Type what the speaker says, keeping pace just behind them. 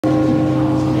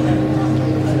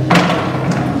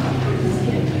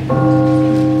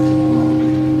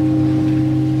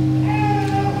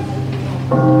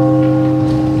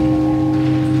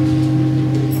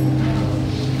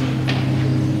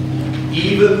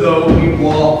though we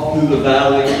walk through the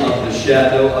valley of the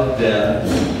shadow of death,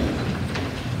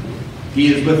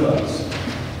 He is with us.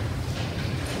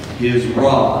 His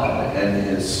rod and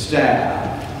His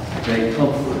staff, they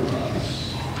comfort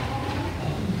us.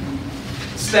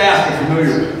 Staff are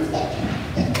familiar with.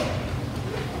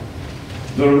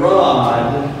 The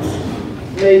rod,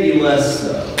 maybe less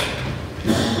so.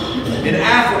 In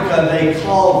Africa, they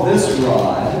call this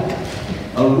rod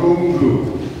a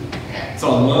rungu. It's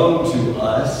on loan to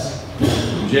us,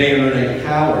 J. and Renee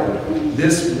Coward.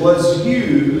 This was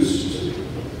used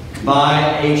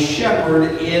by a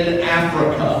shepherd in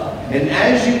Africa. And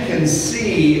as you can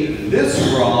see, this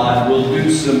rod will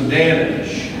do some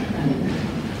damage.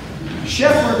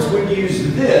 Shepherds would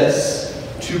use this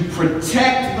to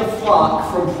protect the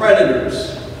flock from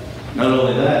predators. Not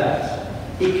only that,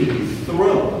 it could be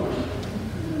thrown,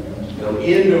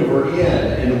 end over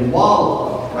end, and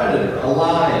wallow a predator, a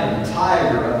lion, a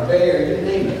tiger, a bear, you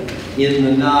name it, in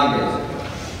the noggin.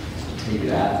 Take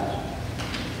it out.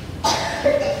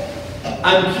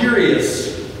 I'm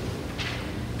curious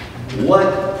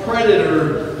what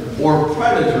predator or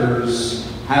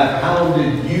predators have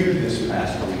hounded you this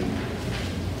past week.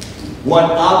 What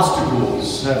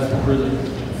obstacles have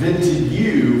prevented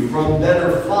you from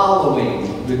better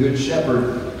following the Good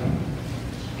Shepherd?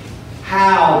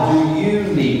 How do you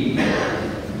need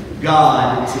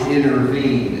God to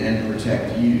intervene and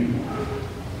protect you?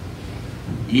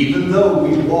 Even though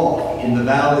we walk in the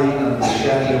valley of the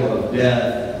shadow of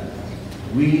death,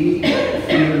 we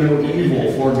fear no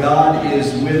evil, for God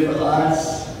is with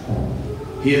us.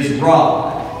 His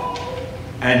rod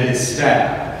and His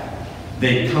staff,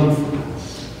 they comfort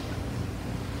us.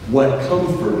 What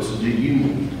comfort do you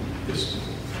need this week?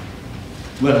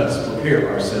 Let us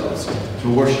prepare ourselves to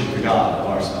worship the God of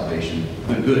our salvation,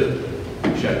 the Good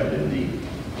Shepherd indeed.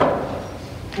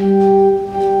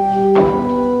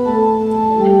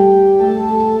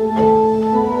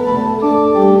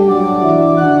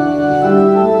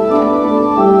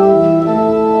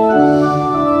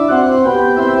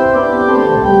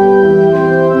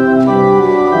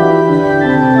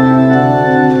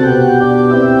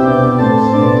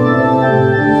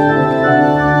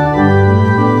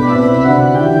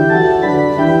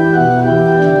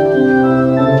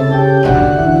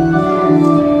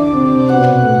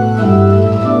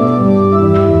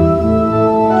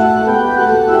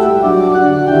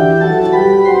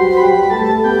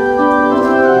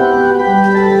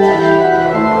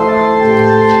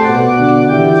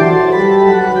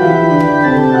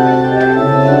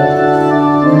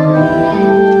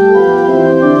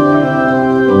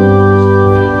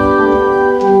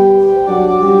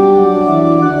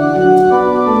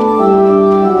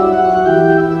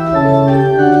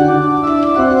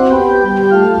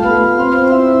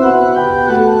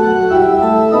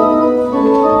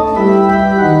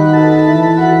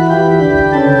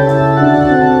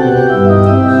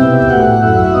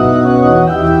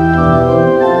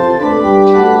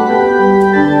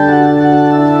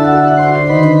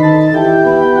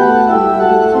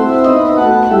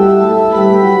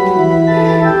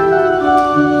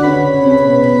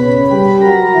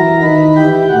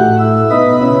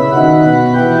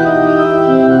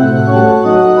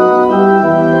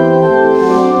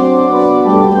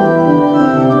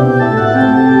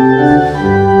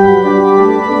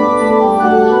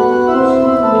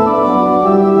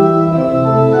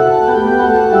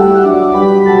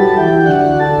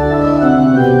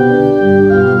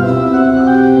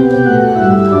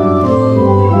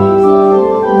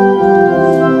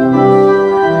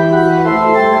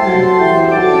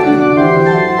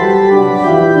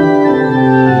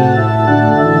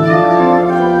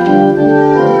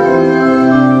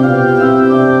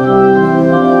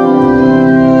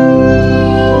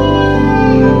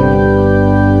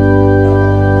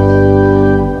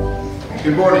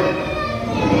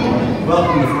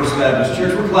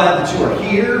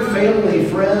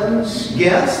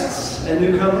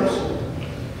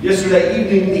 Yesterday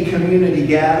evening, the community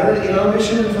gathered in our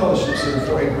Mission and Fellowship Center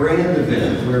for a grand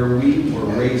event where we were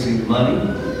raising money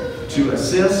to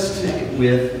assist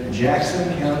with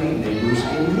Jackson County neighbors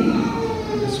in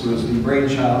need. This was the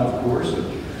brainchild, of course, of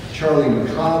Charlie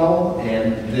McConnell,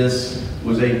 and this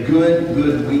was a good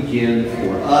weekend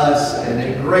for us and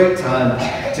a great time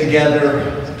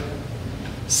together.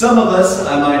 Some of us,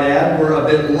 I might add, were a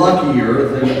bit luckier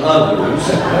than others,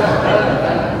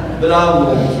 but I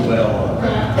won't dwell on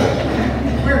that.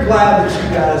 We're glad that you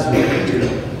guys were here.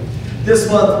 This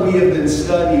month we have been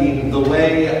studying the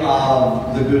way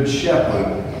of the Good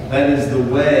Shepherd, that is the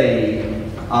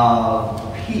way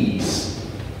of peace.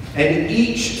 And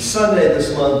each Sunday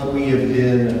this month we have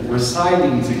been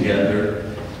reciting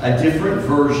together a different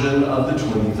version of the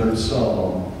 23rd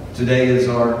Psalm. Today is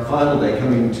our final day,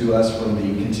 coming to us from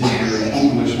the contemporary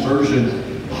English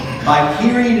version. By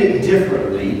hearing it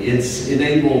differently, it's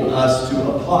enabled us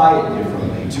to apply it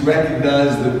differently, to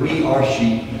recognize that we are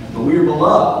sheep, but we are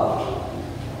beloved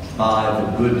by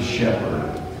the Good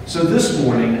Shepherd. So this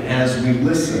morning, as we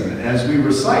listen, as we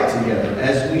recite together,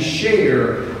 as we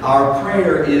share, our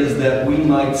prayer is that we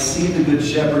might see the Good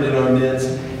Shepherd in our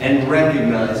midst and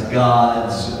recognize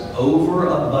God's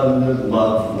overabundant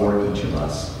love for each of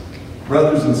us.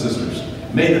 Brothers and sisters,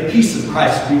 may the peace of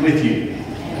Christ be with you.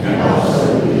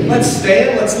 Let's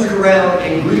stand, let's look around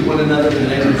and greet one another in the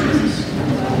name of Jesus.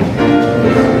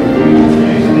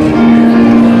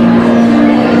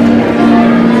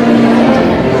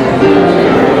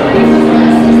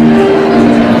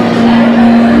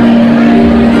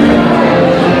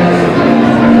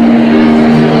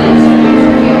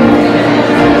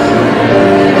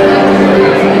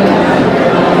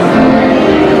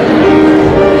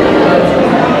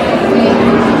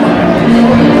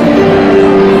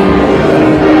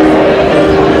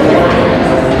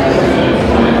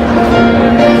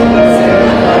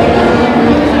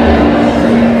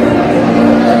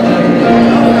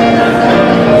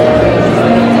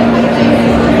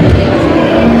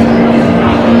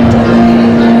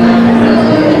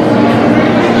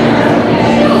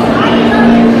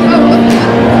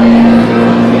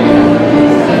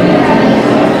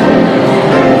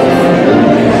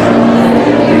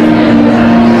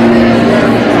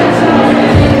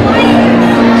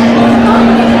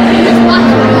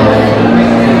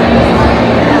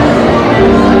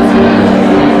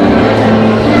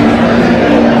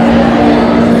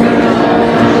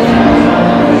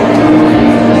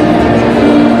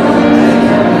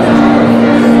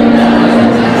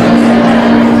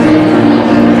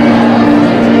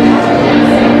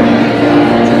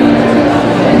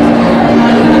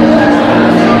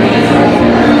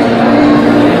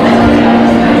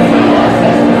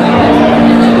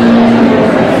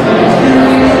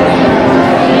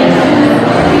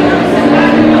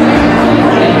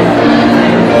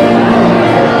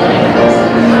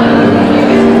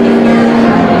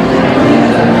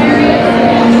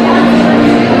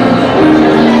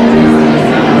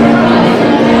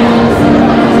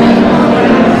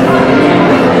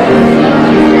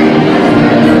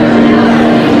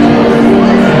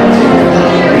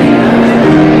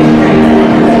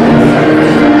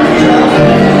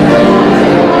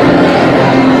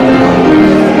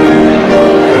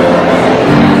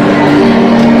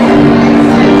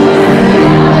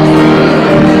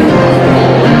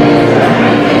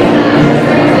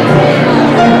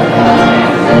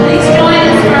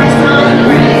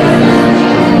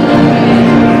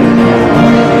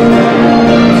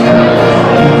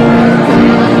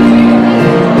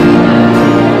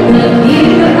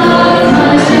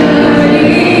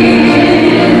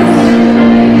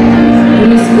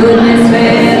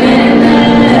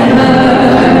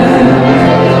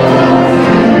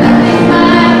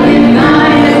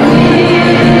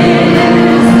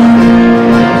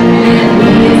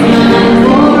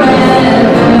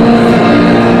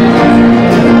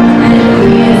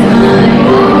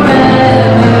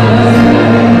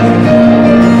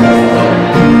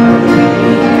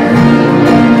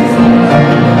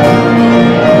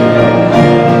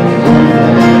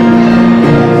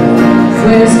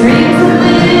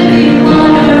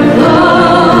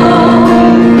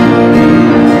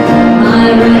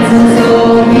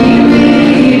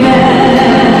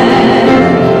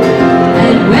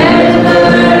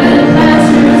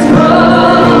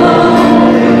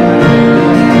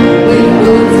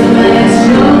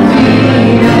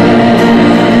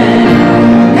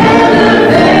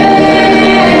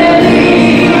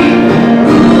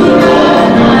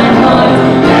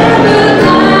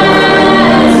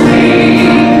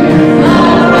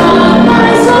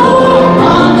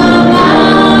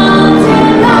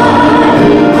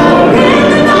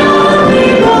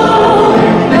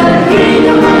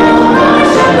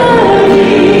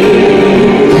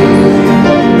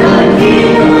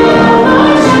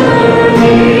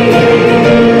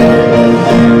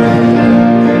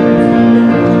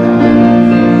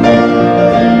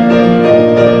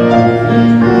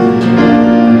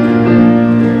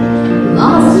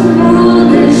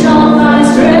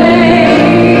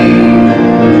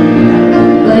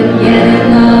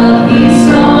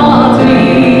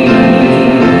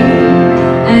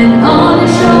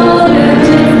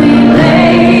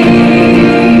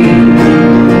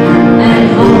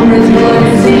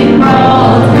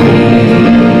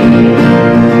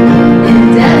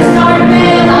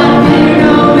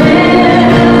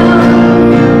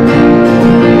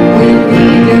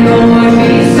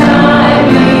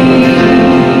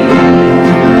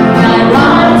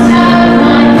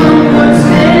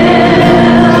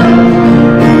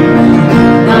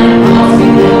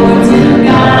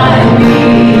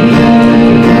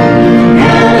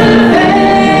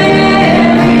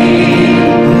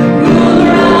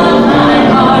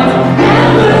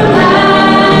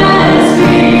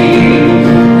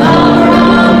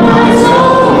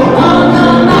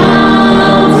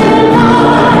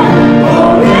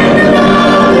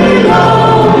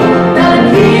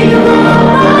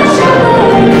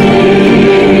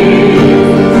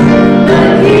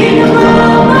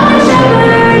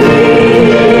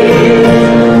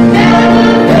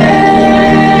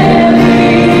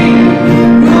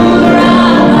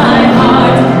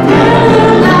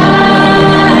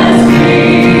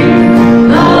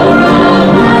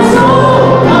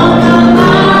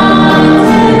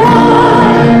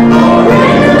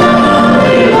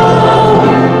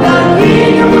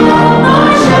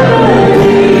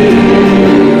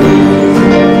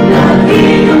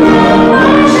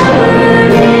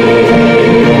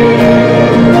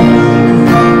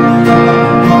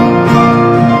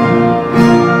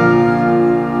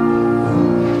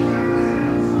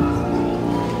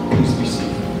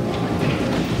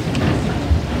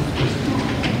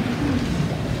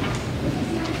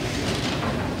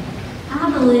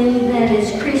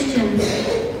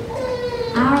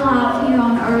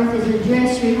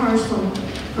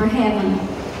 for heaven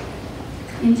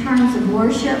in terms of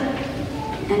worship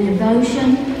and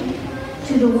devotion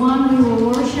to the one we will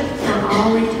worship for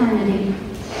all eternity.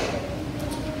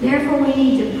 Therefore, we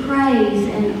need to praise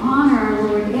and honor our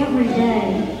Lord every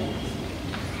day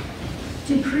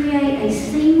to create a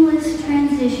seamless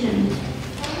transition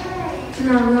to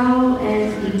our role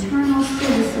as eternal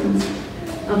citizens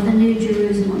of the New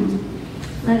Jerusalem.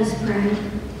 Let us pray.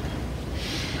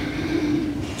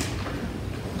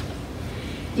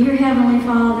 Dear Heavenly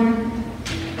Father,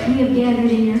 we have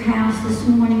gathered in your house this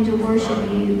morning to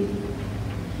worship you.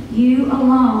 You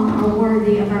alone are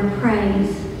worthy of our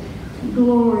praise,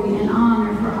 glory, and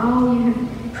honor for all you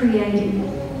have created.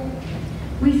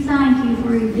 We thank you for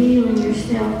revealing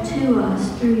yourself to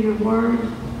us through your word,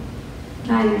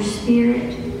 by your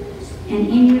Spirit, and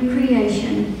in your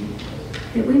creation,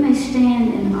 that we may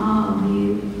stand in awe of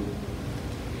you.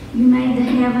 You made the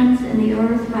heavens and the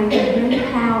earth by your great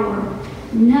power.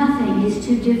 Nothing is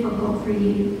too difficult for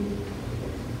you.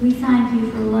 We thank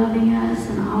you for loving us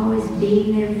and always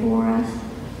being there for us.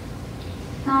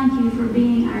 Thank you for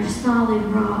being our solid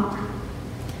rock,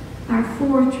 our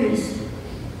fortress,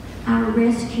 our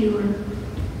rescuer,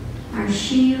 our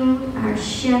shield, our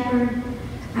shepherd,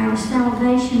 our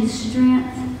salvation's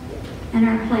strength, and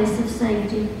our place of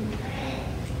safety.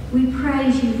 We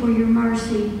praise you for your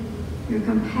mercy, your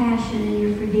compassion, and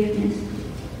your forgiveness.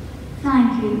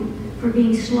 Thank you for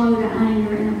being slow to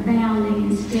anger and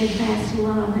abounding in steadfast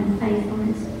love and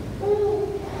faithfulness.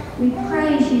 We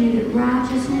praise you that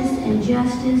righteousness and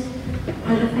justice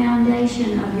are the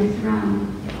foundation of your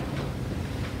throne.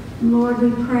 Lord, we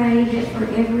pray that for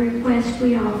every request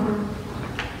we offer,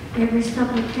 every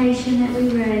supplication that we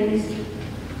raise,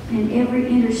 and every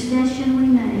intercession we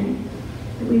make,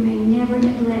 that we may never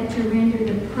neglect to render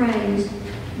the praise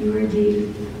you are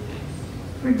due.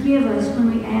 Forgive us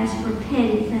when we ask for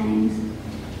petty things.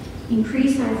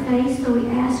 Increase our faith so we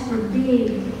ask for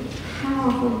big,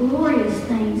 powerful, glorious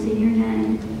things in your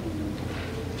name.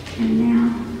 And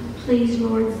now, please,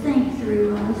 Lord, think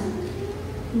through us,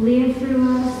 live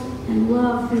through us, and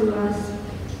love through us,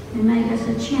 and make us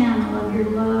a channel of your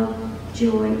love,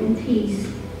 joy, and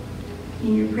peace.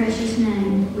 In your precious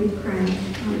name we pray.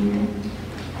 Amen.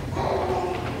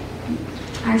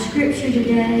 Our scripture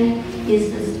today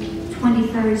is the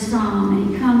 23rd Psalm,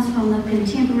 and it comes from the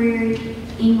Contemporary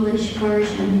English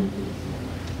Version.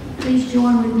 Please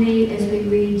join with me as we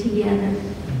read together.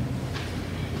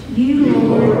 You,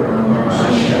 Lord, are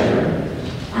my shepherd.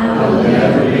 I will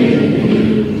never be in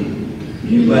need.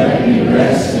 You let me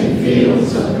rest in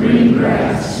fields of green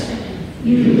grass.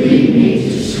 You lead me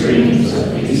to streams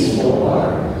of peaceful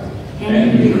water,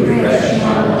 and you refresh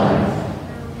my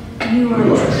life. You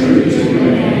are true to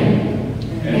your name,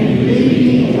 and you lead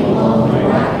me along the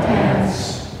right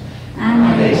paths.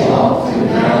 I may walk through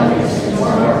valleys as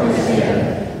dark as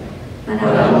death, but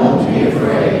I won't be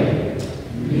afraid.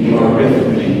 You are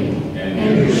with me,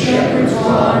 and your shepherd's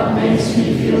rod makes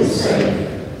me feel safe.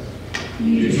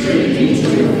 You treat me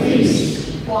to a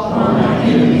feast while my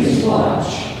enemies watch.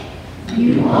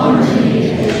 You honor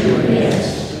me as your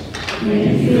guest,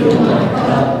 and you fill my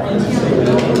cup until it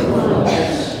overflows.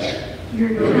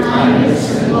 Your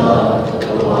kindness and love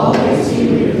will always be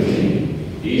with me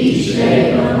each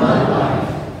day of my life,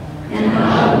 and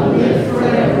I will live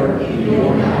forever in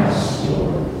your house,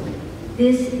 Lord.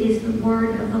 This is the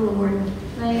word of the Lord.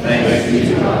 Thanks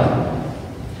be to God.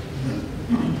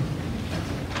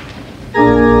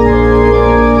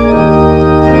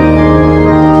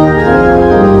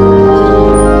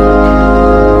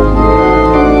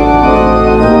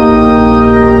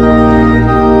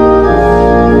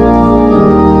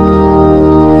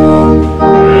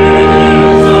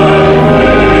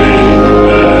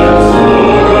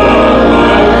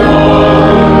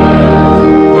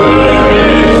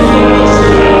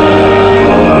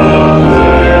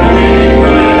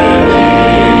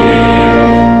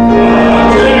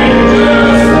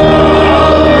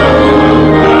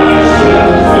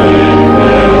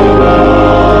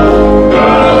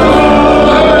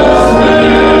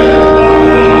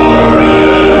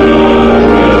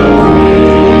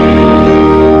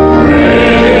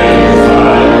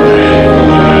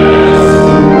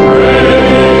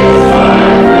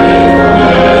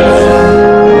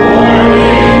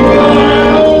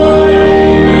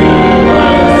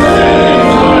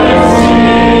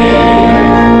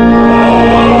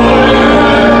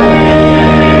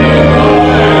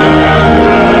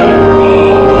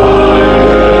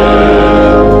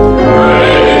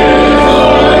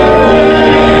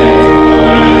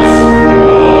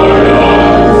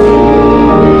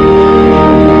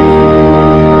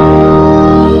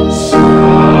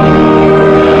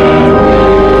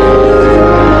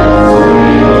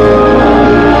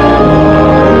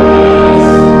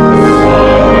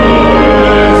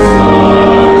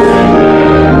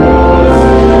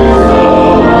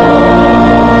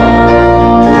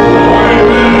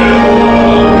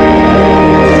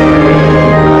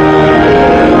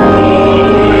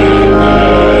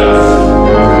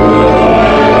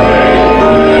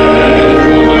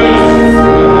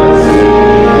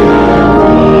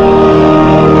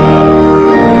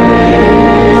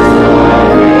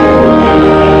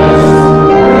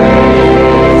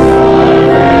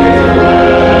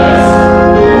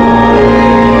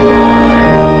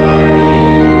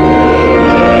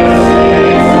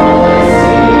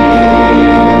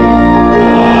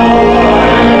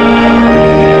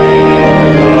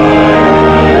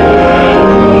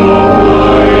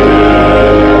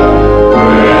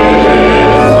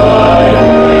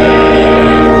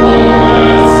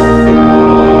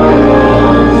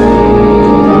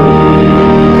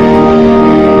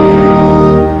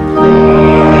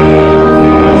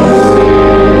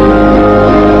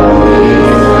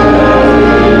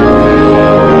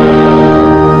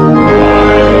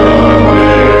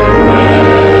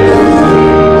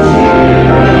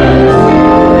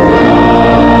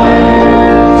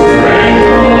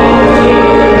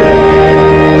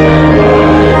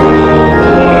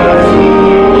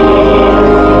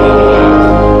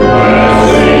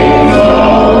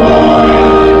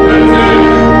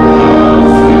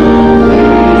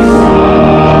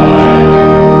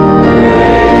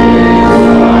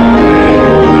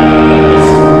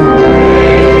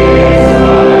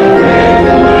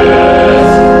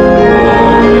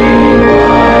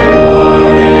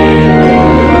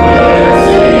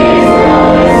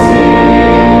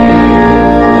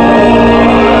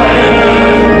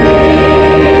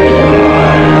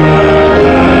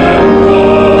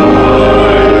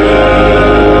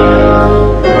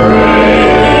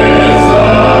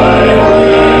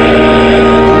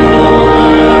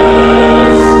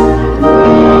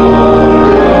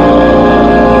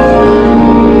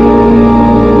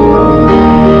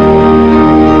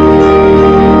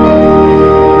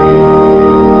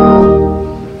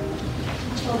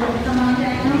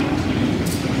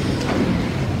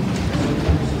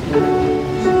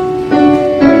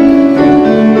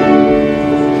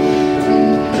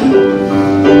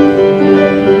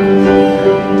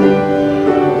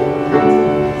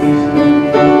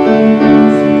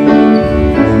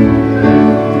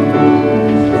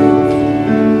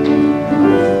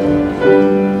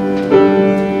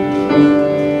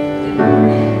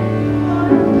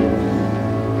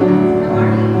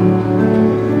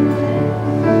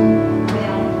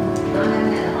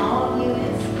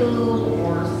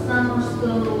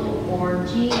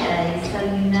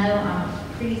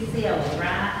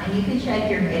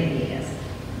 your head is.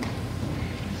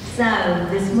 So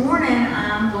this morning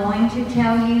I'm going to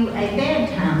tell you a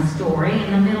bedtime story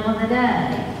in the middle of the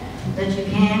day, but you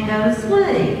can't go to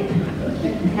sleep.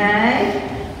 Okay?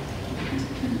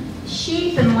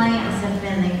 Sheep and lambs have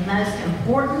been the most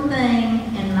important thing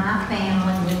in my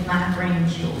family with my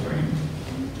grandchildren.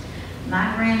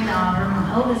 My granddaughter,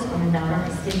 my oldest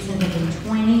granddaughter, is fixing to be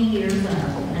 20 years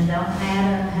old, and don't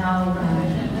add up how old I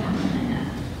am.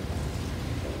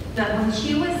 But when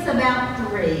she was about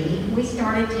 3, we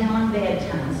started telling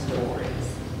bedtime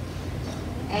stories.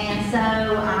 And so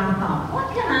I thought,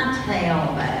 what can I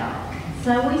tell about?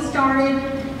 So we started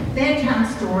bedtime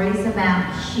stories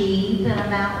about sheep and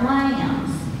about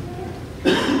lambs.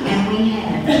 And we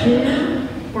had 2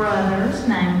 brothers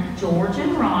named George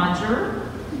and Roger,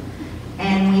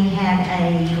 and we had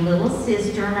a little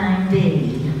sister named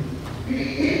Dee.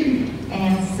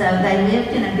 And so they lived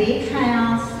in a big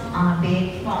house on a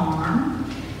big farm,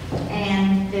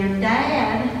 and their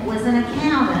dad was an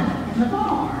accountant in the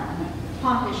barn,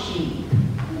 Papa Sheep.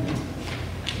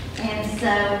 And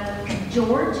so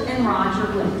George and Roger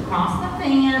would cross the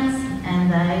fence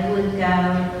and they would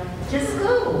go to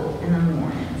school in the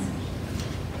mornings.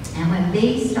 And when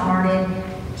Dee started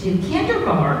to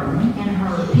kindergarten in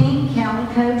her pink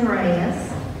calico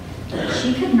dress,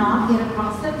 she could not get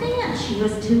across the fence. She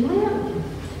was too little.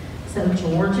 So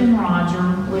George and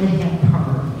Roger would help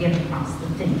her get across the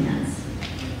fence.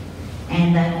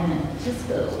 And they went to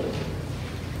school,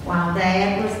 while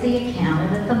Dad was the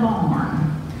accountant at the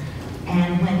barn.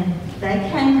 And when they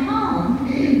came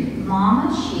home,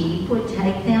 Mama Sheep would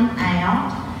take them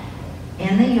out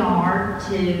in the yard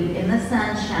in the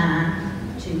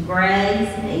sunshine to graze,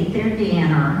 eat their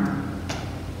dinner,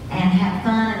 and have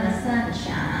fun in the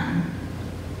sunshine.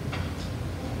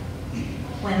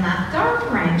 When my 3rd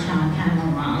grandchild came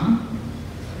along,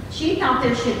 she thought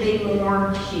there should be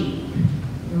more sheep,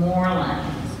 more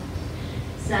lambs.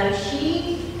 So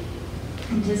she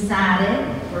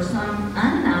decided, for some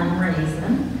unknown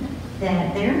reason,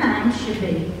 that their names should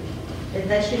be, that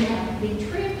they should have to be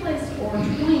triplets or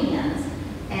twins,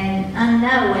 and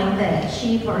unknowing that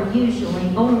sheep are usually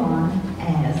born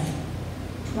as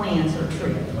twins or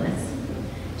triplets.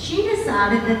 She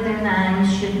decided that their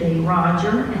names should be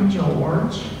Roger and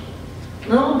George,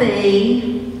 Little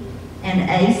B, and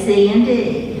AC and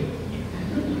D.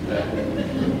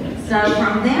 So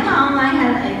from then on, they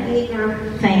had a bigger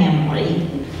family.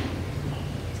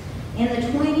 In the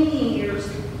 20 years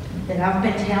that I've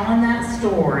been telling that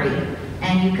story,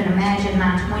 and you can imagine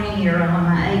my 20-year-old and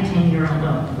my 18-year-old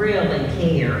don't really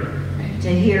care to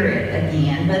hear it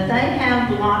again, but they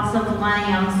have lots of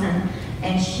lambs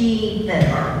and sheep that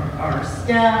are stuffed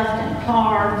and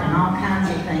carved and all kinds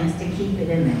of things to keep it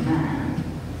in their mind.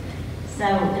 So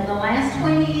in the last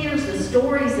 20 years, the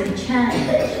stories have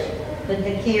changed, but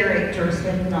the characters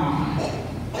have not.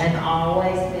 They've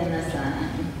always been the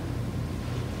same.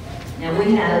 Now we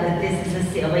know that this is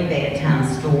a silly bedtime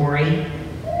story,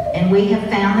 and we have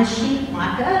found the sheep,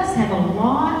 like us, have a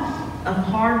lot of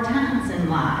hard times in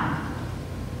life.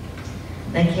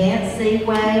 They can't see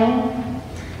well,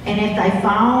 and if they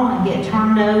fall and get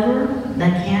turned over, they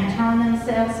can't turn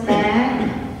themselves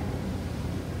back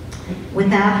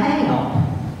without help.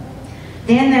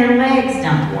 Then their legs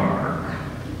don't work.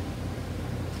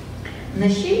 And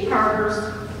the sheep herders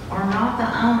are not the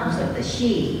owners of the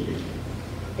sheep.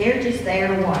 They're just there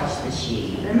to watch the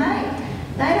sheep. And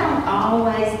they don't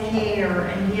always care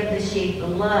and give the sheep the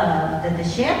love that the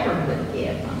shepherd would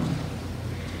give them.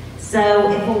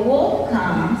 So if a wolf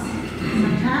comes,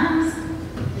 sometimes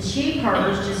the sheep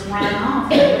herders just run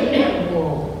off and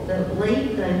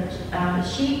leave the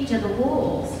sheep to the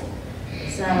wolves.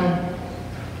 So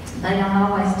they don't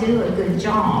always do a good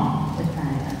job with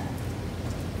that.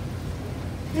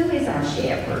 Who is our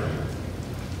shepherd?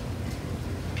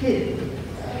 Who?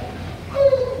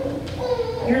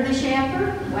 You're the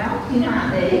shepherd? Well, you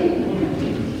might be.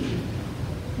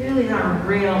 Who is our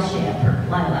real shepherd?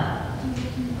 Layla.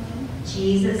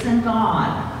 Jesus and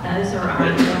God. Those are our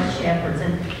real shepherds.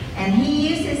 And he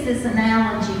uses this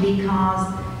analogy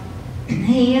because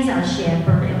he is our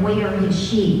shepherd and we are his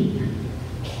sheep.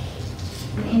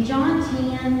 In John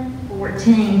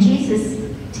 10:14, Jesus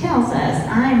tells us,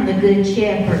 I am the good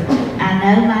shepherd.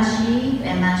 I know my sheep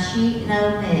and my sheep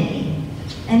know me.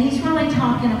 And he's really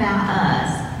talking about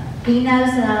us. He knows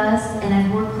us, and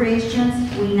if we're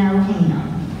Christians, we know him.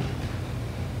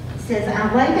 He says,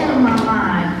 I lay down my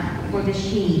life for the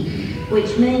sheep,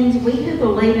 which means we who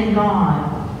believe in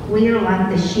God, we are like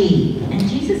the sheep. And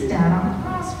Jesus died on the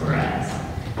cross for us.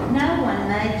 No one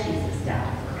made Jesus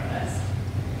die for us.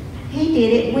 He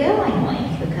did it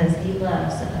willingly because he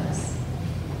loves us.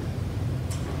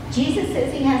 Jesus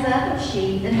says he has other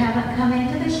sheep that haven't come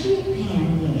into the sheep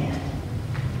pen yet.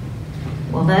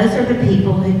 Well, those are the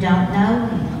people who don't know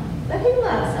him, but he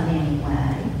loves them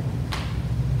anyway.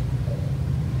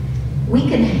 We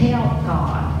can help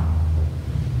God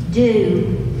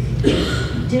do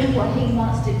what he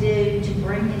wants to do to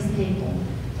bring his people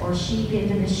or sheep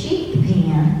into the sheep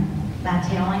pen by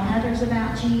telling others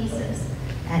about Jesus.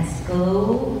 At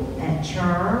school, at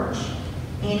church,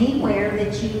 anywhere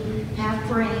that you have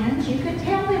friends, you could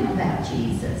tell them about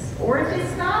Jesus. Or if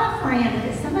it's not a friend, if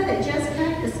it's somebody that just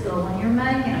came to school and you're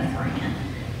making a friend,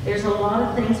 there's a lot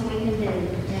of things we can do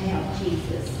to help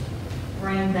Jesus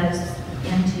bring those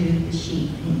into the sheep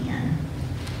pen.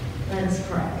 Let us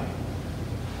pray.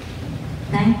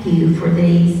 Thank you for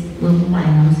these little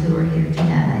lambs who are here today,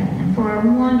 and for our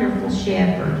wonderful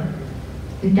shepherd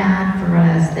who died for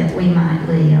us that we might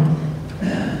live.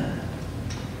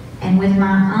 And with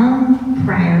my own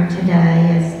prayer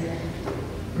today, as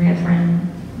Reverend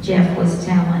Jeff was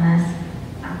telling us,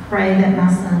 I pray that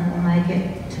my son will make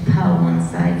it to Poland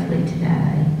safely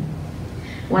today.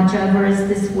 Watch over us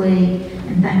this week,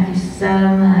 and thank you so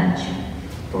much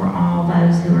for all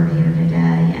those who are here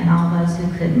today and all those who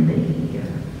couldn't be here.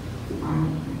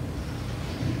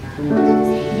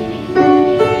 Amen.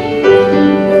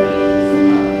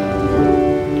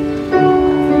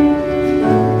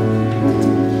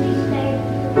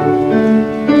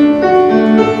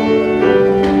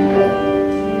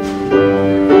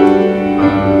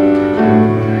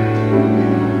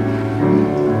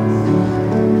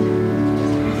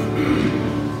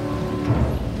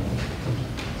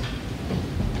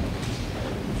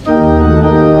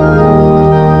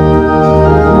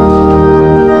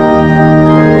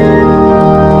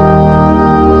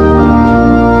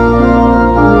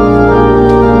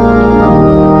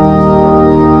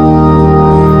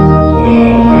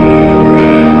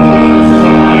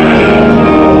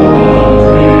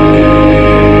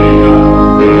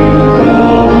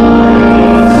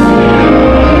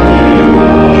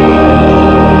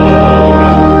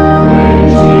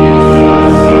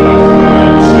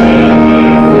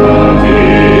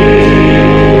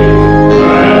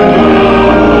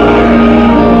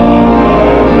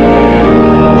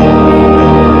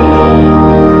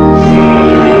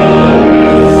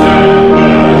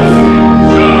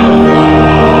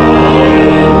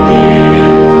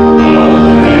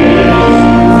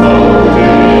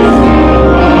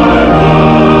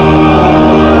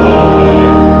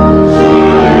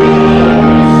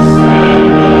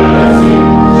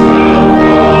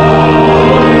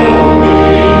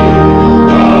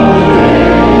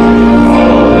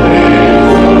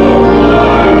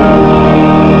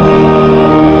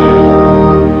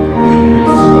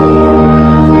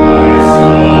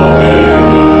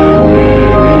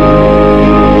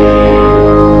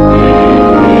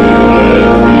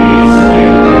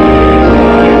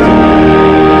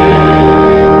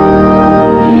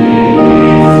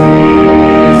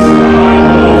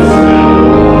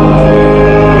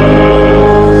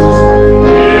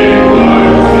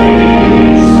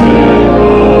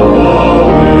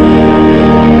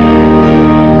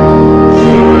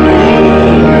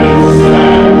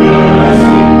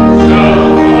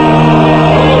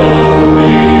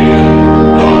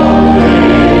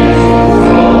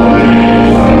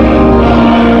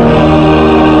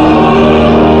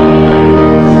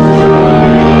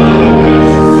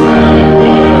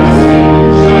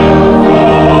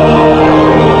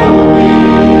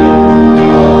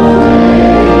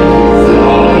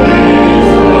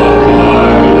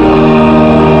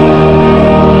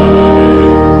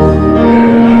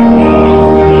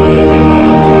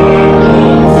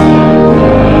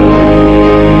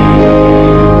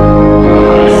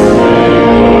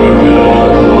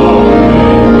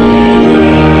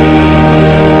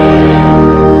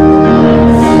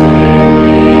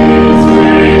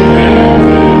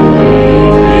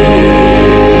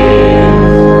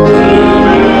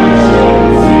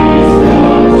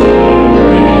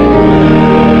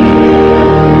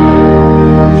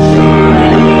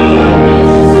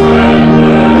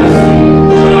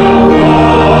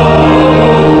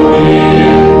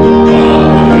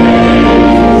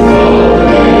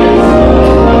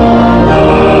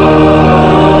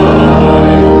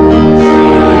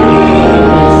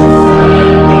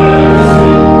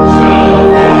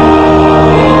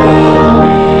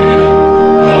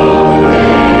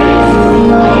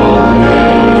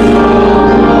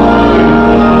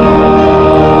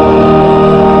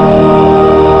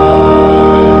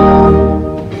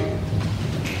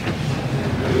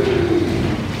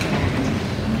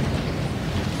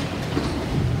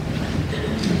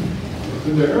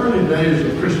 In the early days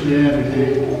of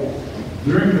Christianity,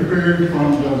 during the period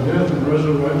from the death and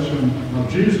resurrection of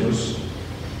Jesus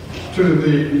to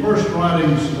the first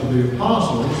writings of the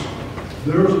apostles,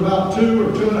 there was about 2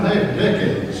 or 2.5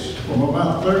 decades, from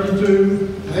about 32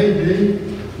 AD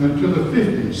into the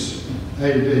 50s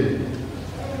AD.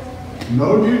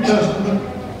 No New Testament,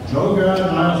 no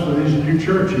guidelines for these new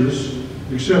churches,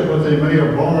 except what they may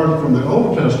have borrowed from the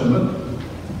Old Testament,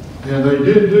 and they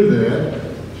did do that,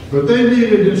 but they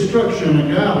needed instruction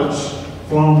and guidance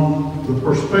from the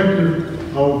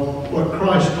perspective of what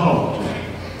Christ taught.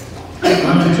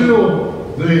 And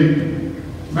until the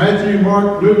Matthew,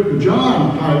 Mark, Luke, and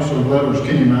John types of letters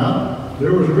came out,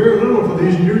 there was very little for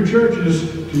these new churches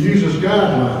to use as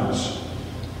guidelines.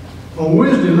 On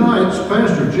Wednesday nights,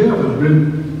 Pastor Jeff has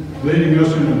been leading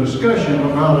us in a discussion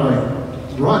about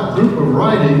a group of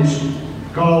writings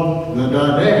called the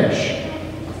Didache.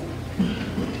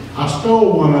 I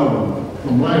stole one of them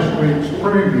from last week's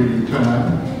prayer meeting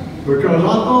time because I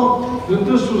thought that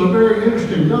this was a very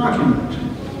interesting document.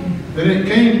 And it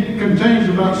contains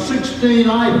about 16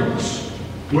 items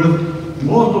with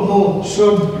multiple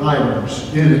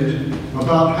sub-items in it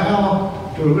about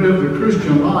how to live the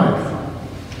Christian life.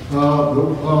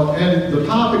 And the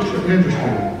topics are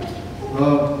interesting.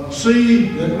 See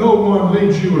that no one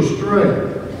leads you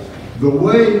astray. The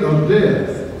way of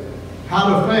death.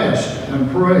 How to fast and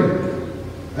pray.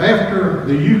 After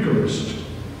the Eucharist.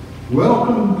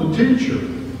 Welcome the teacher.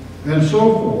 And so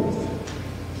forth.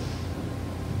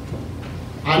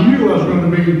 I knew I was going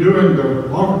to be doing the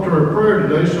offertory prayer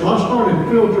today, so I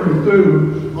started filtering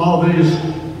through all these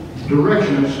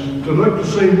directions to look to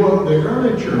see what the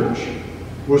early church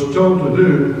was told to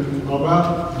do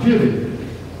about giving.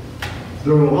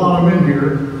 There were a lot of them in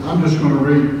here. I'm just going to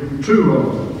read 2 of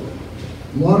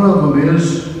them. One of them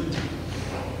is,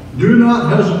 do not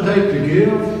hesitate to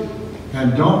give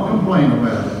and don't complain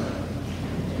about it.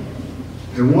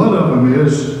 And one of them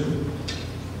is,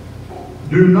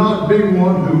 do not be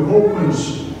one who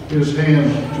opens his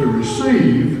hand to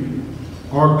receive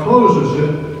or closes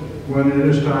it when it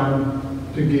is time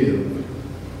to give.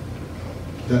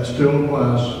 That still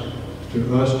applies to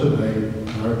us today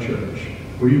in our church.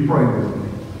 Will you pray with me?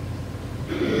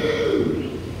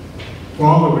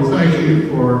 Father, we thank you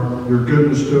for your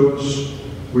goodness to us.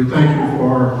 We thank you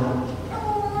for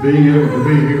being able to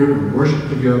be here and worship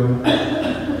together.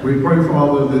 We pray,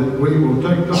 Father, that we will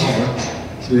take to heart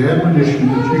the admonition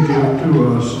that you give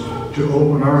to us to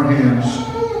open our hands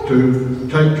to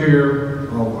take care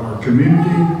of our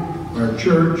community, our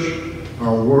church,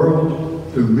 our world,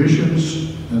 through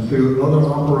missions and through other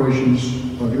operations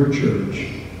of your church.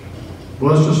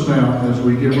 Bless us now as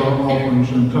we give our offerings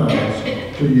and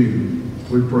tithes to you.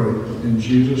 We pray in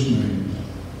Jesus' name.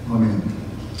 Amen.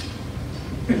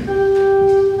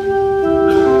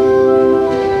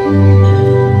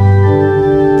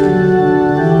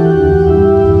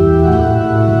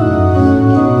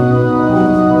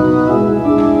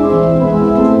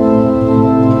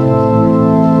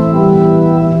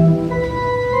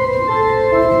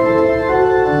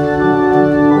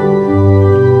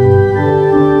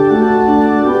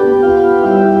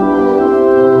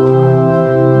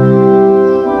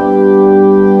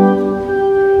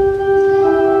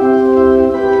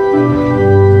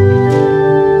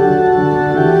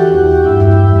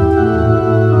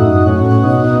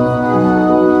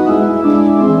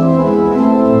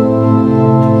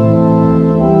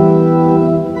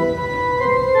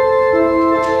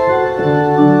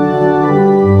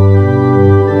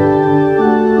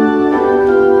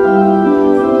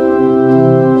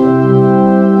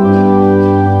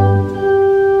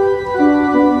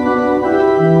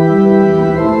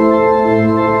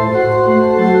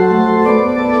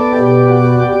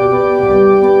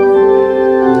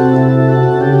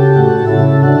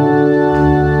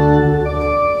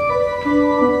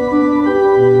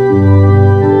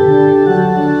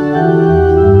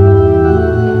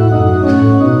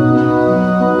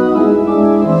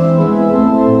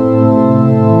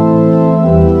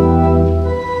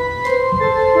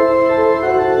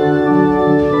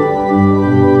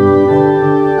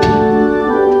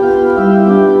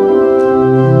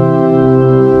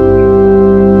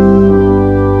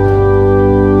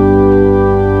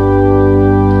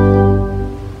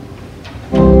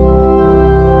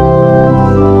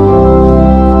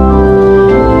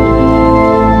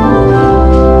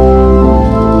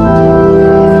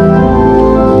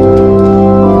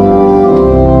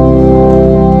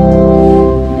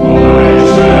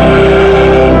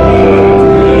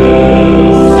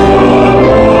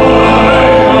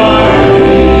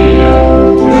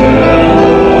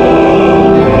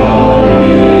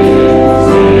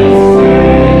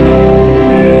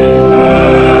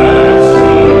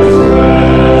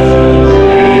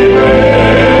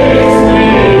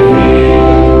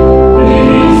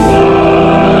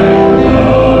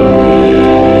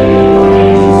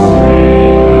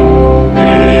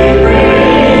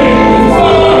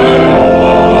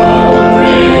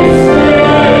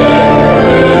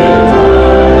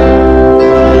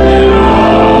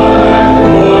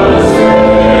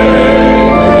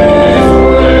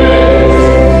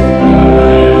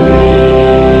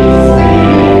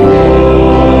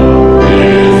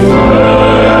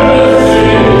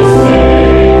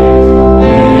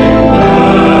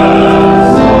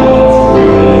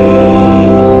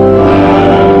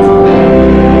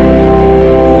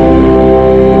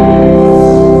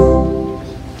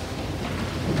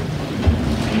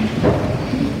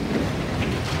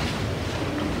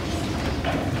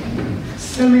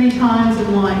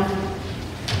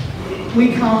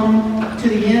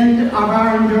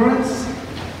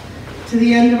 to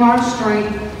the end of our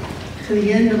strength, to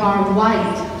the end of our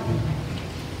light,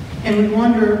 and we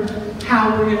wonder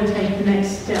how we're going to take the next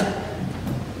step.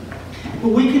 But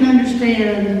we can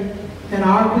understand that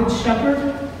our Good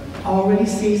Shepherd already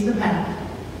sees the path.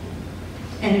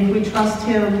 And if we trust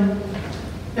Him,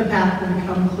 the path will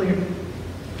become clear.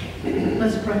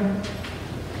 Let's pray.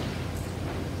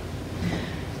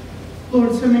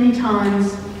 Lord, so many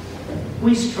times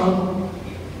we struggle.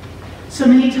 So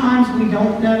many times we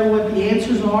don't know what the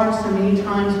answers are. So many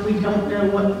times we don't know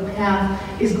what the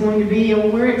path is going to be or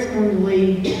where it's going to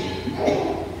lead.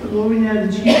 But Lord, we know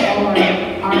that you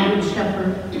are our Good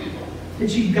Shepherd, that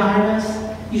you guide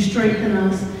us, you strengthen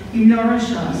us, you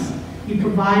nourish us, you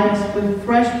provide us with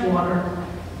fresh water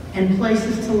and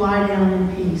places to lie down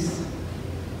in peace.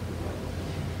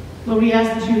 Lord, we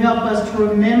ask that you help us to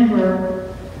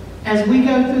remember as we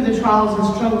go through the trials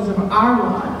and struggles of our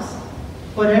lives,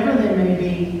 whatever they may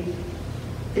be,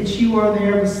 that you are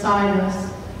there beside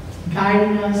us,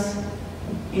 guiding us,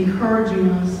 encouraging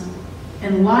us,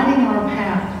 and lighting our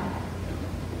path.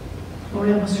 Lord,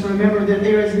 help us to remember that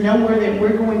there is nowhere that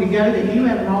we're going to go that you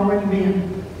haven't already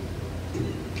been.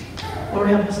 Lord,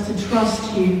 help us to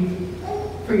trust you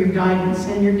for your guidance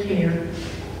and your care.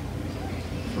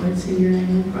 For it's in your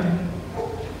name we pray.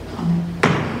 Amen.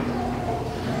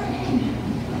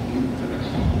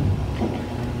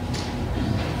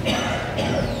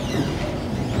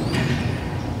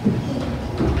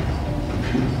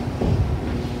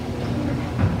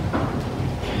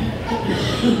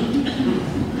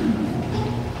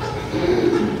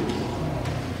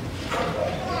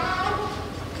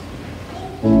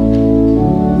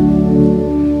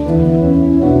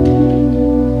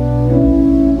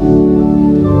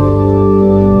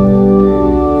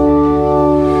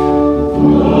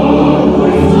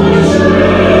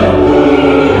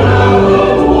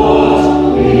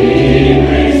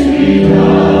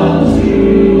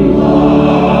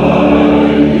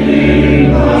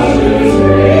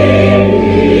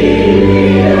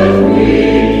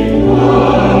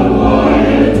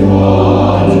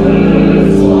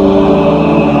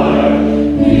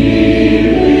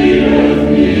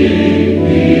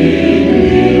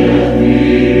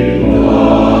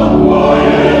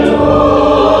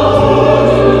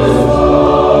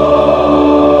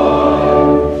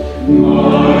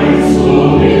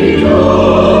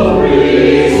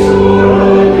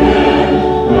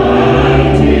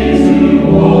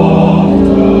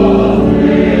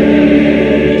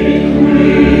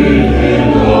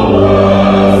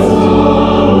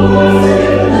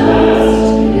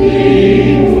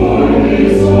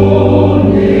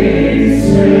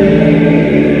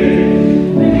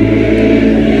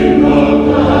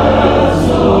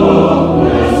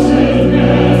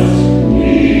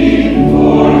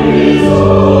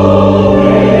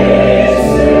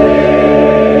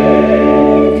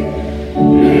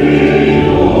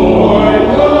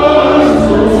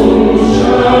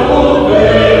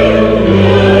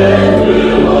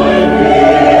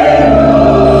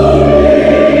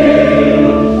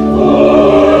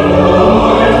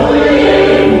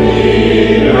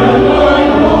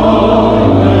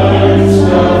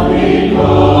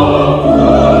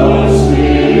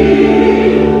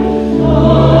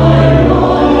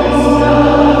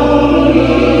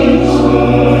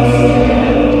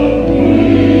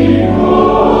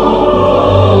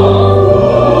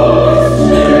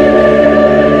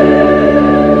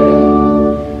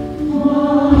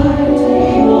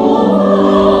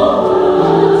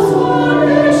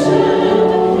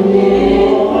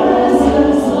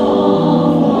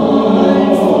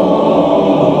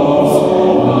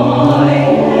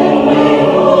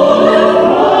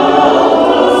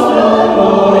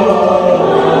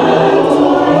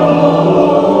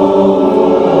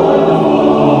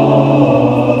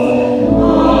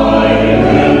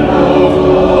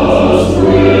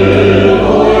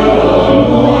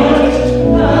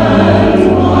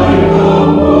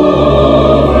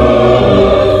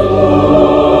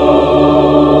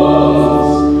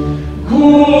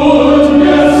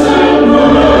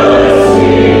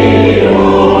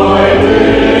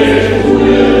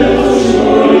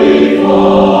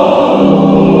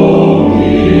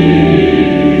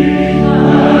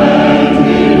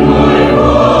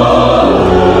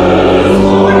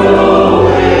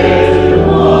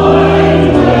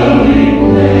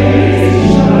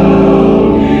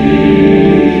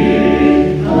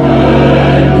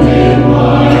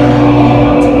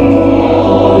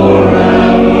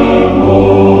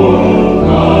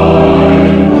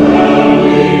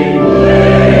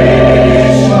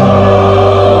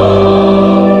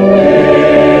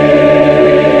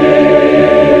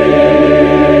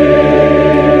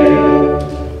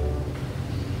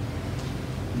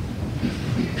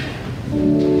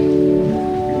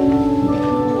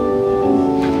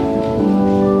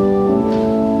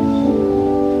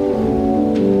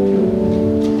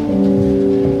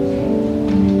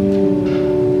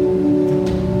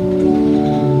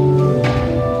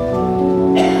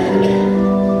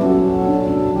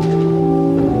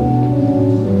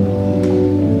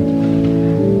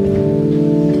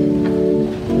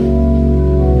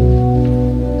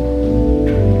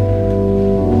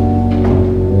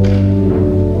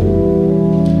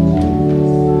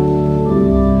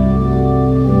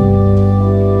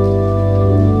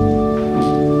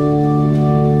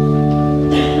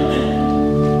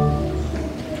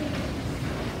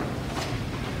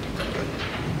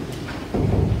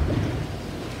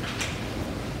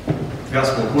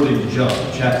 Gospel according to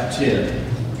John, chapter 10,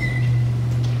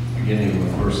 beginning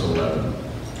with verse 11.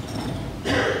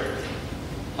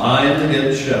 I am the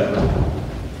good shepherd.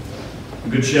 The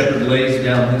good shepherd lays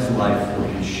down his life for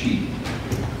his sheep.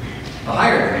 The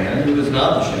hired hand, who is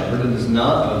not the shepherd and does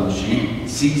not own the sheep,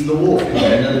 sees the wolf come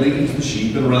in and leaves the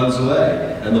sheep and runs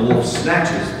away. And the wolf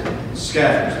snatches them and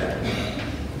scatters them.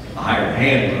 The hired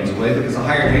hand runs away because the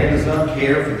hired hand does not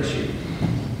care for the sheep.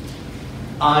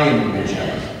 I am the good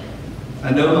shepherd. I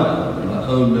know my own, and my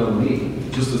own know me,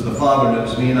 just as the Father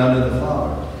knows me, and I know the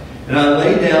Father. And I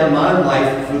lay down my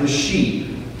life for the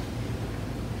sheep.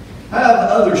 I have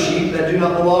other sheep that do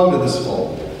not belong to this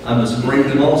fold. I must bring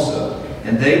them also,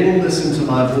 and they will listen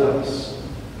to my voice.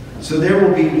 So there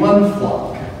will be one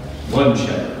flock, one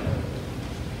shepherd.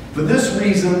 For this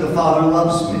reason the Father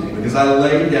loves me, because I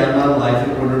lay down my life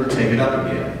in order to take it up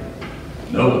again.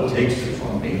 No one takes it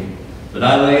from me, but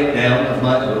I lay it down of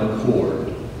my own accord.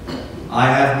 I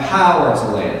have power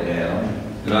to lay it down,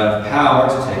 and I have power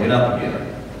to take it up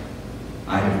again.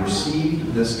 I have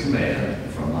received this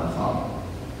command from my Father.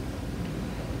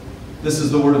 This is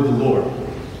the word of the Lord.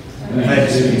 And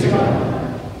thanks be to God.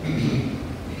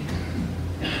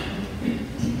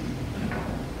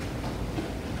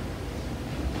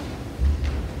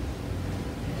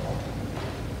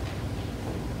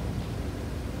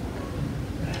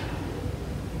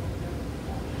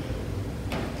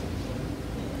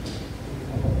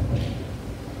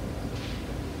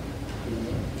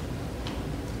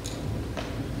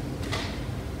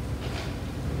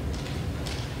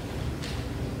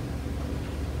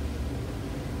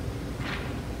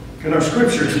 In our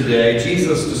scripture today,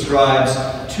 Jesus describes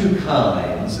two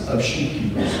kinds of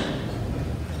sheepkeepers.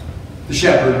 The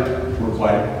shepherd we're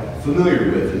quite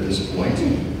familiar with at this point.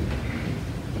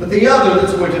 But the other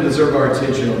that's going to deserve our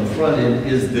attention on the front end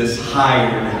is this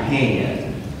hired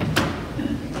hand.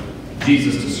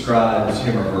 Jesus describes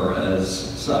him or her as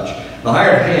such. The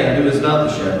hired hand, who is not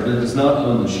the shepherd and does not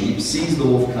own the sheep, sees the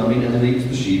wolf coming and leaves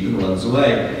the sheep and runs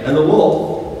away. And the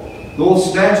wolf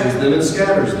snatches them and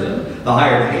scatters them. The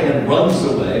hired hand runs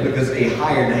away because a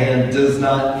hired hand does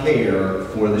not care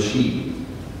for the sheep.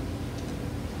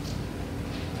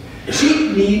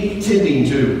 Sheep need tending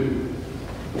to.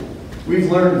 We've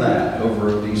learned that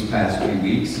over these past few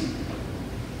weeks.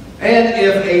 And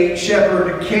if a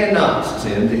shepherd cannot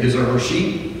tend to his or her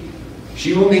sheep,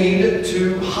 she will need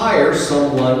to hire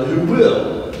someone who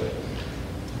will.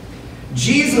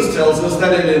 Jesus tells us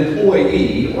that an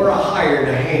employee or a hired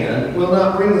hand will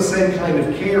not bring the same kind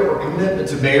of care or commitment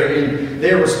to bear in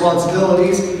their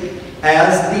responsibilities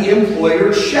as the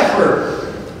employer's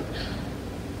shepherd.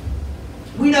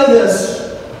 We know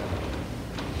this.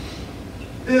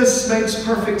 This makes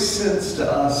perfect sense to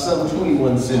us some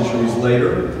 21 centuries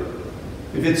later.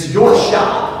 If it's your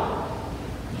shop,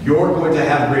 you're going to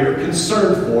have greater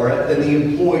concern for it than the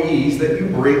employees that you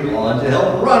bring on to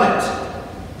help run it.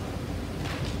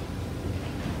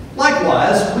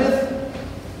 Likewise, with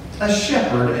a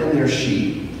shepherd and their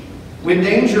sheep, when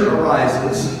danger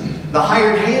arises, the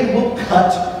hired hand will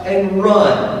cut and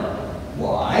run.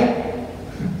 Why?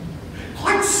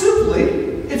 Quite simply,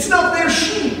 it's not their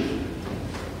sheep.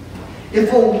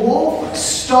 If a wolf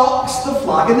stalks the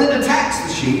flock and then attacks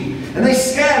the sheep, and they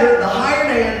scatter, the hired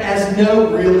hand has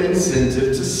no real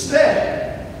incentive to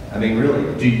stay. I mean,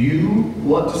 really, do you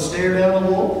want to stare down a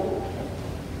wolf?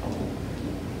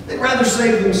 They'd rather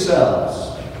save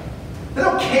themselves. They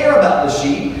don't care about the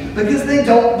sheep because they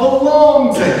don't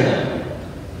belong to him.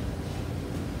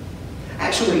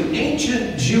 Actually,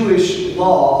 ancient Jewish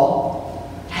law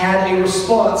had a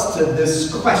response to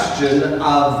this question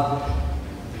of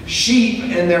sheep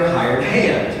and their hired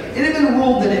hand. It had been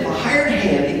ruled that if a hired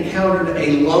hand encountered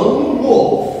a lone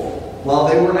wolf while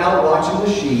they were out watching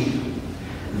the sheep,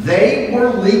 they were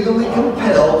legally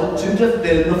compelled to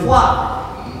defend the flock.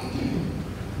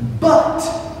 But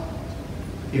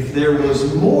if there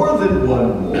was more than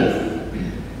one wolf,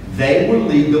 they were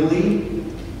legally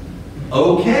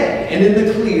okay and in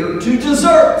the clear to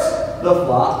desert the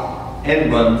flock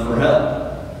and run for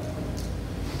help.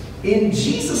 In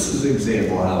Jesus'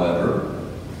 example, however,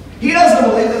 he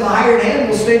doesn't believe that the hired hand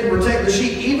will stay to protect the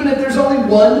sheep even if there's only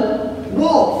one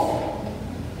wolf.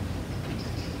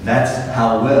 That's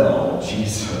how well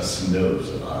Jesus knows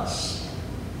us.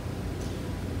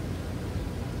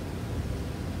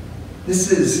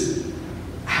 This is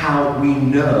how we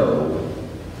know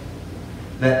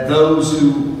that those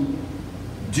who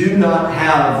do not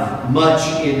have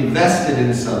much invested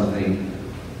in something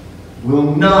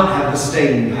will not have the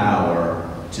staying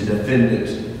power to defend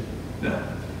it. No.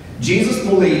 Jesus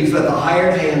believes that the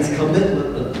hired hand's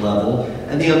commitment level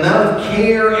and the amount of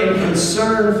care and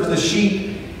concern for the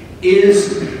sheep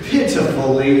is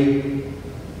pitifully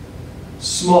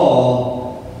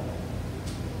small.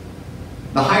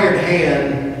 The hired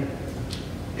hand,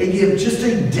 they give just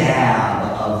a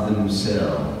dab of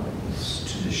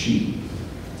themselves to the sheep.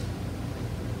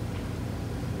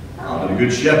 But a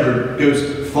good shepherd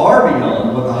goes far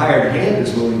beyond what the hired hand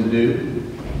is willing to do.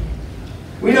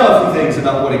 We know a few things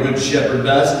about what a good shepherd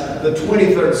does. The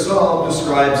 23rd Psalm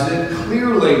describes it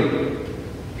clearly.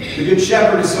 The good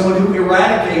shepherd is someone who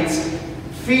eradicates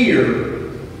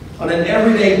fear on an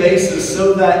everyday basis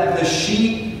so that the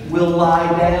sheep will lie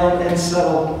down and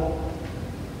settle.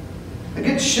 A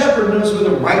good shepherd knows where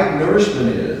the right nourishment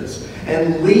is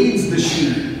and leads the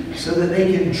sheep so that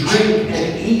they can drink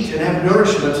and eat and have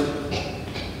nourishment.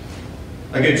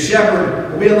 A good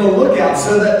shepherd will be on the lookout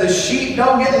so that the sheep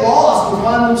don't get lost and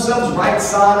find themselves right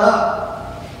side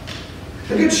up.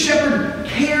 A good shepherd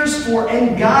cares for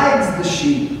and guides the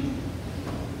sheep.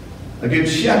 A good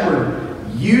shepherd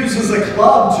uses a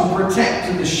club to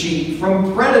protect the sheep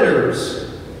from predators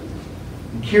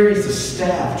and carries a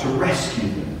staff to rescue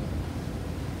them.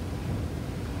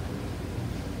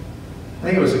 I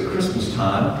think it was at Christmas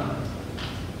time.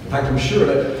 In fact, I'm sure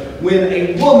that when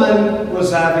a woman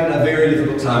was having a very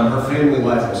difficult time, her family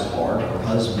life was hard, her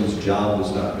husband's job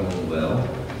was not going well,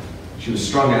 she was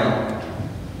strung out,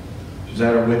 she was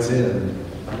at her wit's end.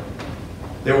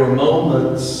 There were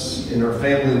moments in her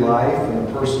family life and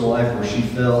her personal life where she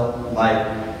felt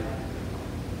like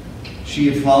she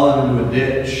had fallen into a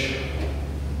ditch.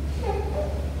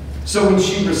 So when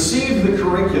she received the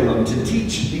curriculum to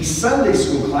teach the Sunday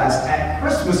school class at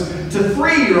Christmas to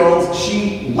 3-year-olds,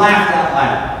 she laughed out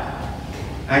loud.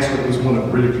 Actually, it was one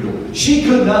of ridicule. She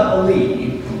could not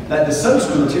believe that the Sunday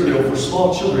school material for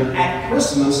small children at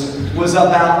Christmas was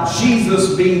about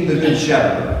Jesus being the Good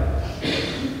Shepherd.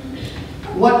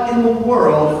 What in the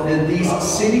world did these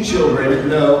city children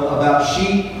know about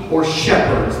sheep or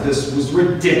shepherds? This was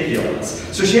ridiculous.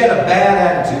 So she had a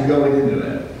bad attitude going into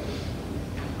it.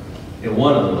 In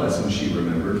one of the lessons she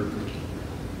remembered,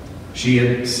 she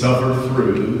had suffered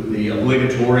through the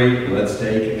obligatory, let's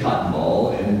take a cotton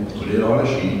ball and put it on a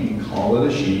sheep and call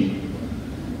it a sheep.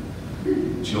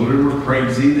 Children were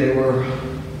crazy. They were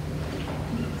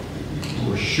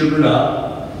sugared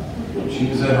up. She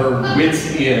was at her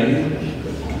wit's end.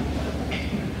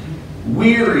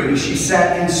 Weary, she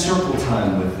sat in circle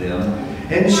time with them,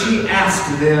 and she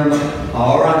asked them,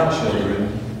 "All right, children,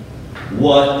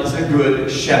 what is a good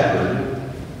shepherd?"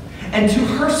 And to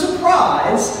her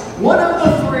surprise, one of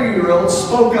the 3-year-olds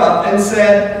spoke up and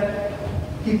said,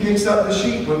 "He picks up the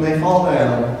sheep when they fall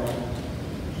down."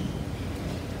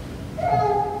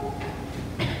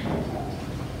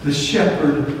 The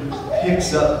shepherd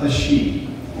picks up the sheep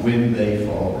when they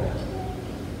fall down.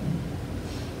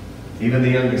 Even the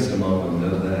youngest among them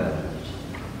know that.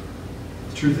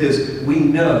 The truth is, we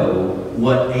know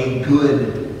what a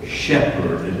good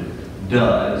shepherd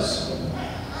does.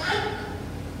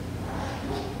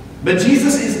 But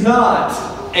Jesus is not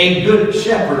a good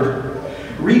shepherd.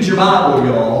 Read your Bible,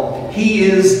 y'all. He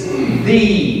is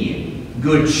the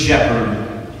good shepherd.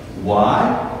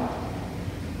 Why?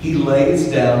 He lays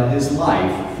down his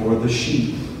life for the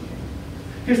sheep.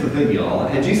 Here's the thing, y'all,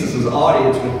 and Jesus'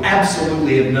 audience would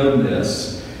absolutely have known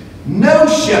this. No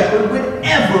shepherd would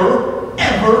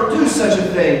ever do such a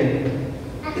thing.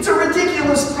 It's a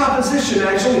ridiculous proposition,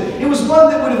 actually. It was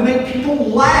one that would have made people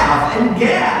laugh and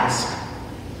gasp.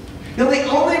 Now, the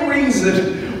only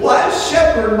reason why a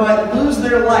shepherd might lose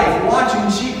their life watching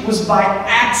sheep was by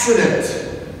accident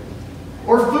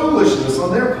or foolishness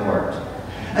on their part.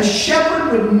 A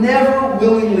shepherd would never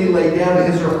willingly lay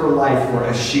down his or her life for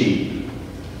a sheep.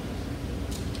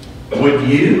 Would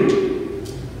you?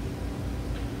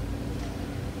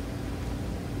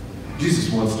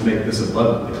 Jesus wants to make this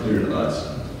abundantly clear to us.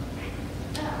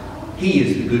 He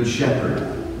is the good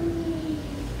shepherd.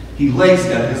 He lays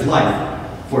down his life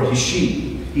for his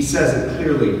sheep. He says it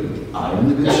clearly, I am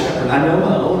the good shepherd. I know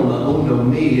my own and my own know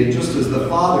me. And just as the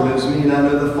Father knows me and I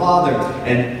know the Father.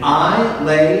 And I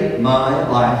lay my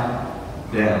life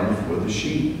down for the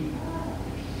sheep.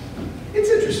 It's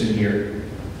interesting here.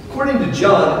 According to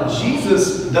John,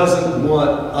 Jesus doesn't want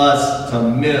us to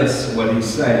miss what he's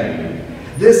saying.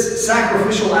 This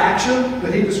sacrificial action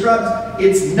that he describes,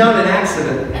 it's not an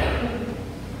accident.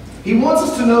 He wants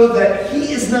us to know that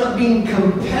he is not being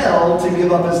compelled to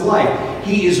give up his life.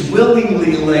 He is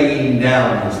willingly laying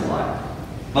down his life,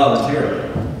 voluntarily.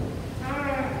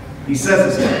 He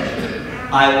says as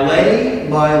much. I lay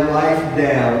my life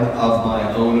down of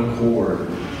my own accord.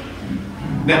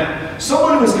 Now,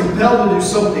 someone who is compelled to do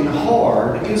something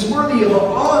hard is worthy of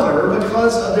honor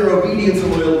because of their obedience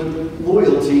and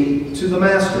loyalty to the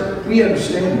master. We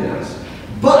understand this.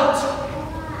 But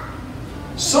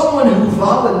someone who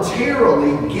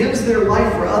voluntarily gives their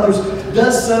life for others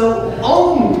does so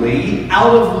only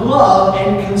out of love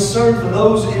and concern for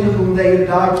those in whom they have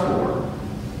died for.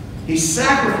 He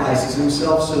sacrifices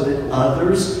himself so that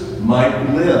others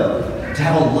might live, to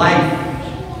have a life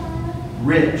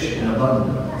rich in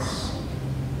abundance.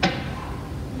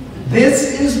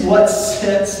 This is what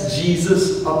sets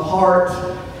Jesus apart.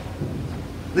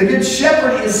 The Good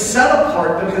Shepherd is set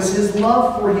apart because his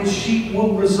love for his sheep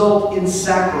will result in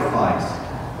sacrifice.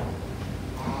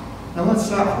 Now let's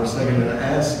stop for a second and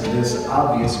ask this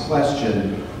obvious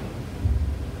question.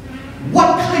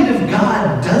 What kind of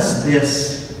God does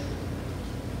this?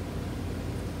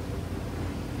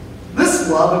 This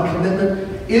love and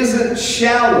commitment isn't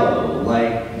shallow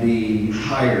like the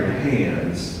hired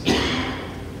hands.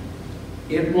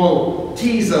 It won't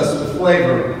tease us with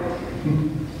flavor.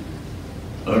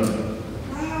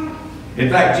 In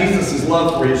fact, Jesus'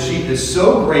 love for his sheep is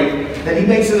so great that he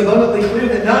makes it abundantly clear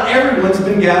that not everyone's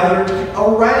been gathered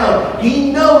around.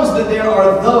 He knows that there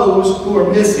are those who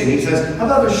are missing. He says, I have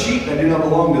other sheep that do not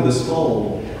belong to this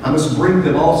fold. I must bring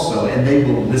them also, and they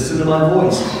will listen to my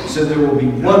voice. So there will be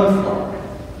one flock,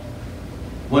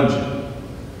 one shepherd.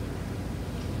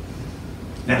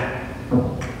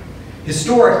 Now,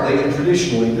 historically and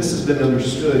traditionally, this has been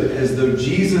understood as though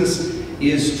Jesus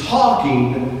is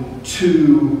talking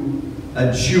to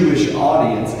a Jewish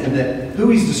audience, and that who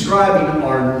he's describing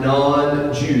are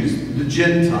non-Jews, the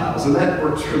Gentiles. And that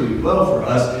works really well for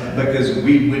us because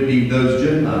we would be those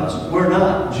Gentiles. We're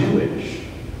not Jewish.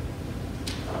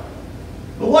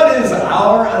 But what is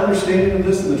our understanding of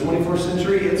this in the 21st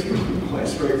century? It's really quite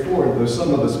straightforward, though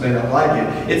some of us may not like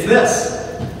it. It's this.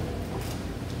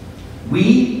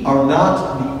 We are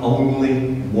not the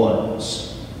only ones.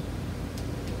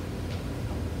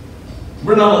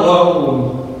 We're not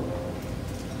alone.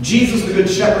 Jesus, the Good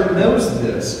Shepherd, knows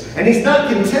this, and he's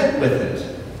not content with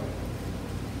it.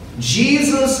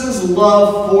 Jesus'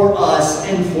 love for us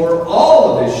and for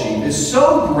all of his sheep is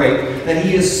so great that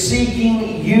he is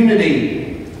seeking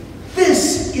unity.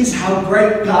 This is how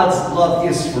great God's love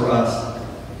is for us.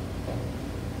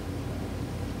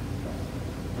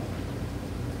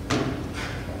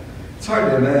 It's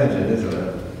hard to imagine, isn't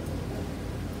it?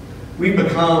 We've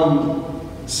become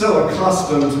so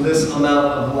accustomed to this amount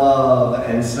of love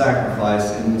and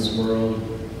sacrifice in this world.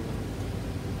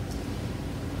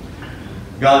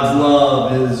 God's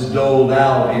love is doled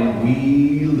out in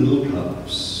wee little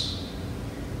cups.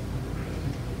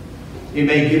 It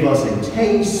may give us a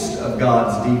taste of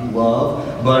God's deep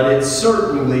love, but it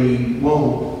certainly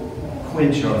won't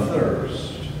quench our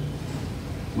thirst,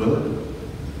 will it?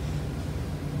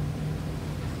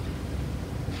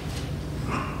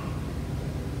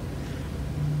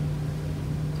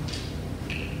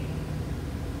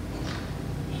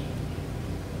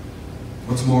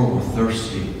 What's more, we're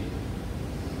thirsty,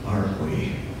 aren't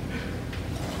we?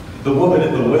 The woman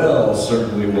at the well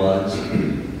certainly was.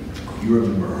 You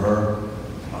remember her?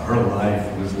 Her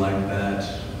life was like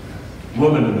that.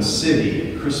 Woman in the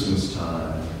city at Christmas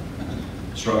time.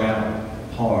 Strung out,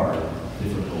 hard,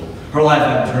 difficult. Her life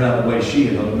hadn't turned out the way she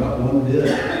had hoped, not one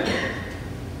bit.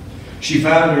 She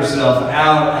found herself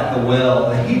out at the well.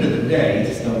 The heat of the day, you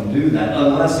just don't do that,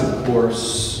 unless, of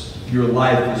course, your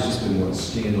life has just been one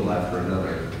scandal after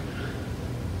another.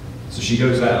 So she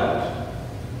goes out.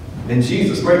 And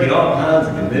Jesus, breaking all kinds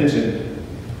of convention,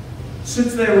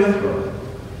 sits there with her.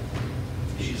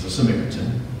 She's a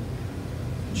Samaritan.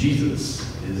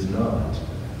 Jesus is not.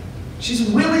 She's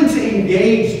willing to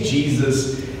engage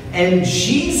Jesus, and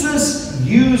Jesus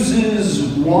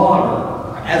uses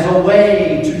water as a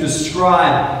way to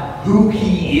describe who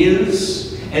he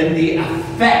is and the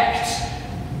effect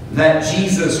that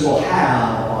Jesus will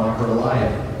have on her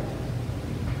life.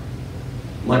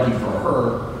 Lucky for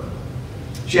her,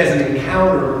 she has an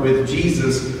encounter with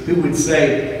Jesus who would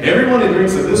say, everyone who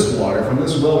drinks of this water from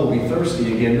this well will be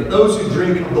thirsty again, but those who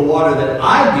drink of the water that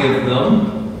I give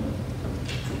them,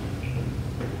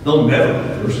 they'll never be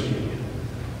thirsty again.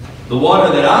 The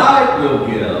water that I will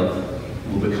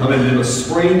give will become in them a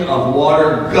spring of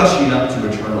water gushing up to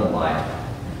eternal life.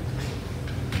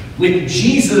 With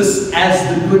Jesus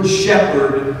as the Good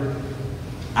Shepherd,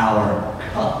 our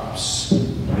cups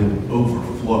will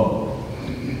overflow.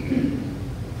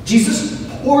 Jesus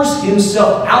pours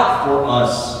himself out for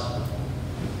us.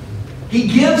 He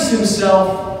gives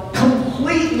himself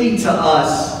completely to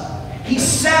us, He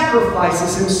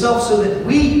sacrifices himself so that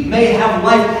we may have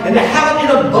life and to have it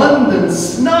in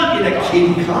abundance, not in a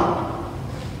kitty cup.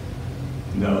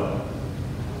 No.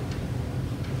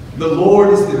 The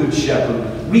Lord is the good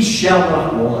shepherd. We shall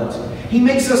not want. He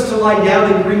makes us to lie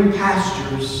down in green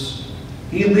pastures.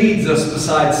 He leads us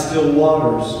beside still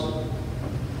waters.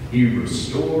 He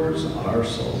restores our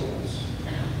souls.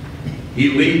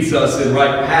 He leads us in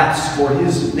right paths for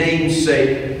his name's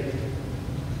sake.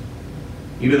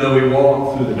 Even though we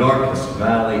walk through the darkest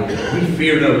valley, we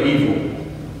fear no evil.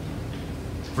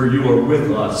 For you are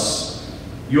with us.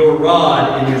 Your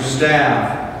rod and your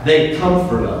staff, they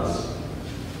comfort us.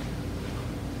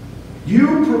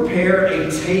 You prepare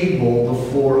a table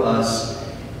before us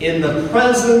in the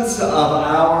presence of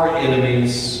our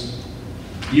enemies.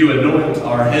 You anoint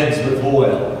our heads with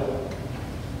oil.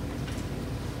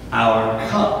 Our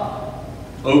cup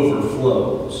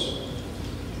overflows.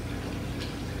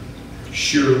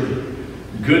 Surely,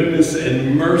 goodness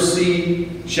and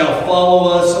mercy shall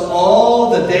follow us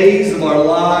all the days of our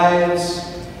lives,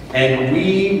 and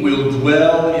we will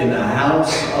dwell in the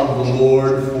house of the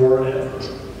Lord forever.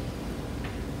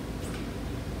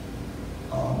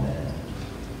 Amen.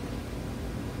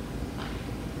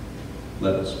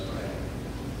 Let us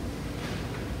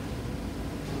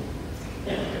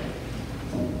pray.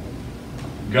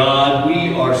 God,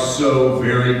 we are so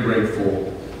very grateful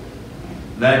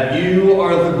that you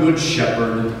are the good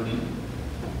shepherd.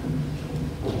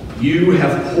 You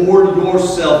have poured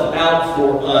yourself out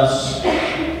for us.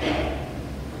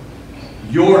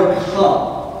 Your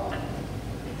cup,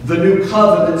 the new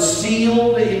covenant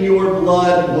sealed in your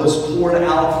blood, was poured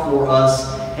out for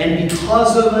us. And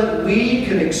because of it, we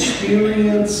can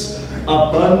experience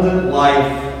abundant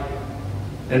life.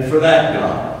 And for that,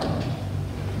 God,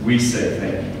 we say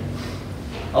thank you.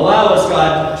 Allow us,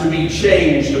 God, to be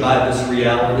changed by this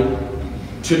reality,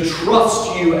 to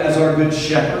trust you as our good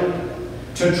shepherd,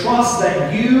 to trust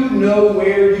that you know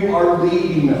where you are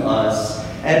leading us,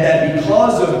 and that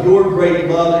because of your great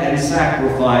love and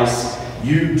sacrifice,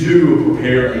 you do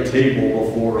prepare a table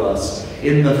before us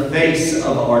in the face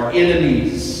of our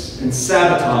enemies and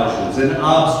sabotages and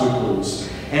obstacles,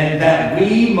 and that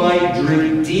we might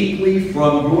drink deeply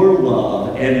from your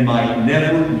love and might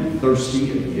never be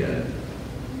thirsty again.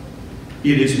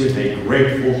 It is with a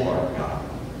grateful heart, God,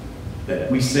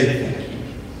 that we say thank you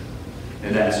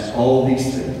and ask all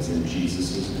these things in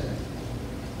Jesus' name.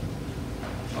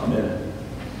 Amen.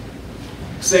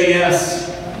 Say yes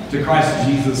to Christ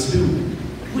Jesus, who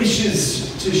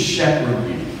wishes to shepherd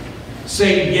you.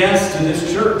 Say yes to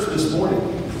this church this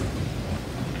morning.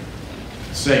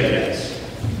 Say yes.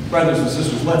 Brothers and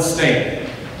sisters, let's stand.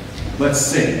 Let's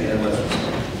sing and let's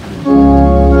respond.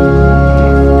 Amen.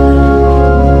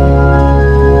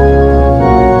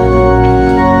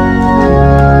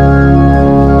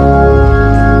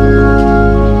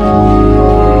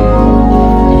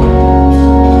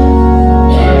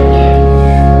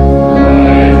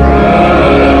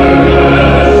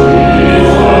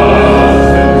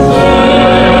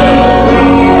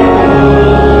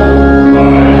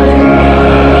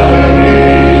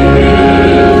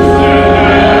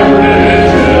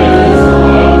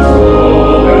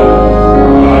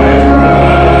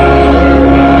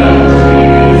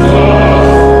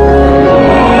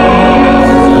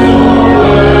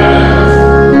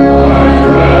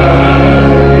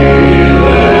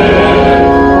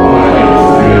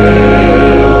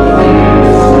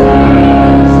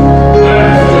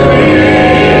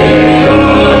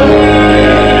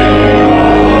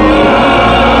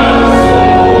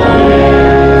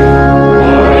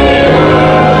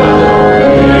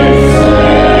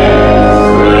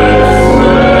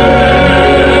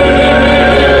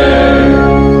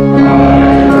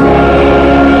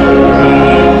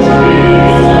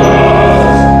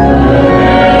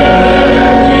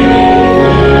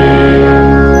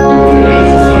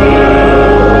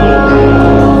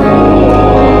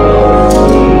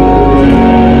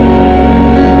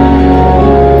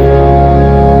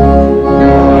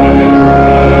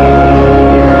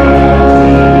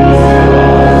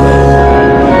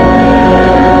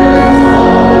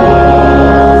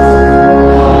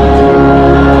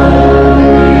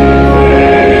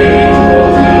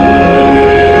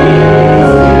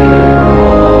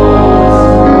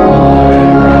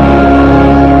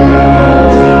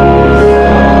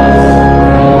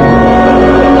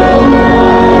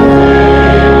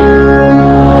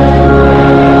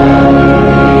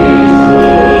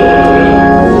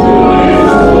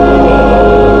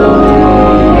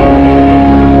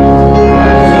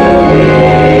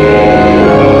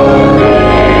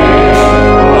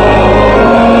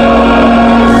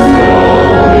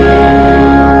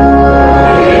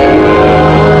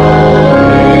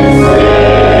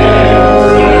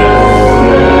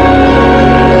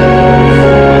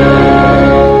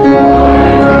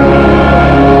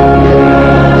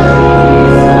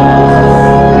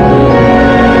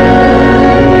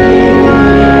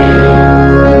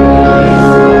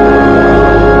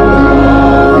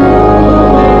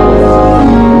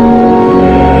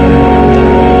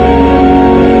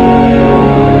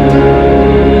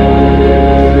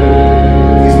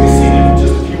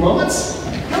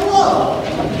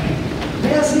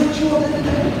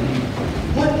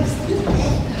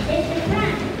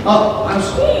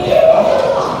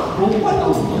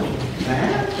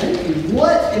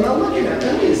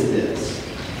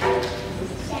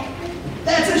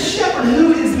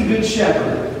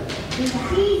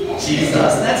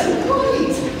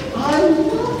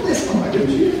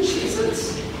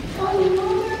 Jesus. I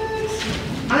love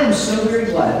it. I am so very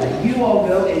glad that you all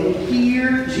go and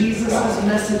hear Jesus'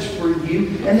 message for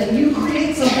you, and that you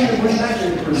create something to bring back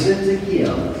and present to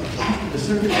Him. After the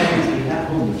service, be at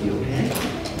home with you, okay?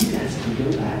 You guys can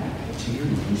go back to your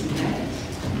mommies and daddies.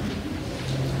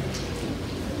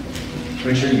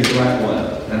 Make sure you get the right one.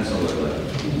 Absolutely.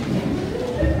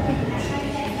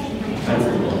 That's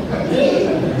the one.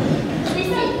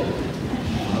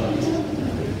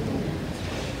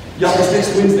 Y'all, this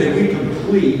next Wednesday, we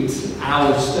complete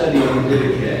our study on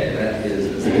Didache. That is,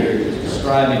 as Eric was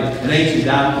describing, an ancient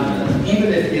document.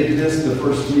 Even if you missed the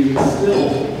first few, it's still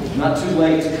not too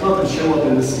late to come and show up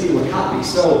and to steal a copy.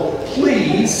 So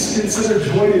please consider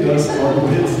joining us on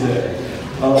Wednesday.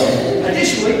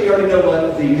 Additionally, we already know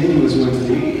what the menu is going to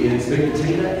be. It's baked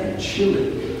potato and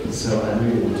chili. So I know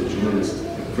you'll want to join us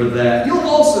for that. You'll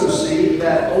also see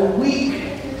that a week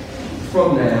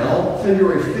from now,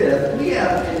 February 5th, we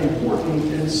have an important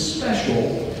and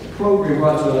special program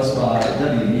brought to us by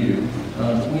WU.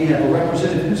 We have a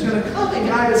representative who's going to come and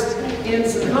guide us in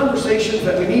some conversations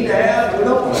that we need to have, but we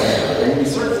don't want to have. And we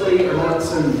certainly are not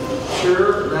so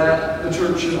sure that the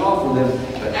church should offer them.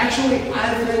 But actually,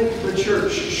 I think the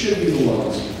church should be the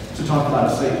ones to talk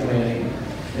about estate planning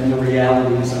and the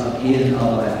realities in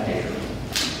that care.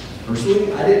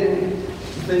 Personally, I didn't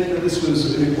think that this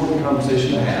was an important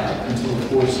conversation to have until, of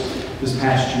course, this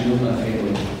past June, my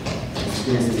family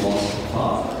experienced the loss of a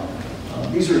father.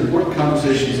 These are important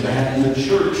conversations that I have, and the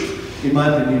church, in my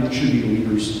opinion, should be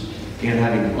leaders in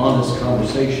having honest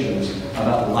conversations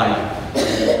about life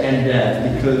and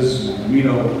death, because we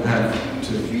don't have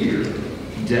to fear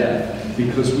death,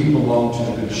 because we belong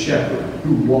to the Good Shepherd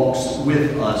who walks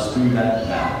with us through that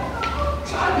battle.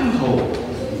 So I do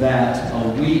hope that a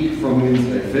week from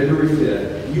Wednesday, February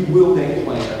 5th, you will make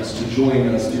plans to join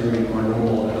us during our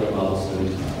normal Bible study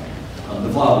time.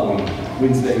 The following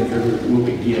Wednesday, we'll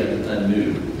begin a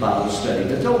new Bible study.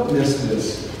 But don't miss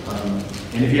this.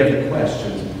 And if you have any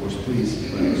questions, of course,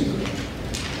 please let us know.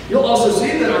 You'll also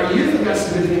see that our youth have got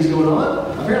some good things going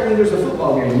on. Apparently, there's a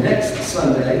football game next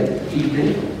Sunday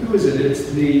evening. Who is it?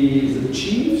 It's the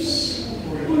Chiefs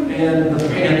and the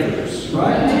Panthers,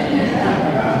 right?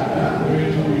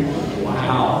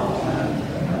 Wow.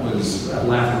 That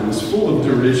laughter was full of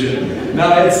derision.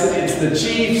 No, it's the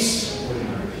Chiefs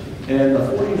and the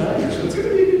 49ers. So it's going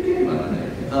to be a good game, I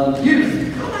think.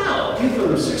 Youth, come out. Youth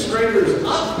of 6th graders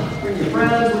up. Bring your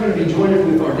friends. We're going to be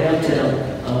joining with our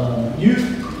downtown youth.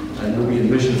 And we'll be in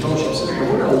the Mission Fellowship Center.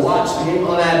 We're going to watch the game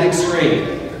on that big screen.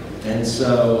 And so,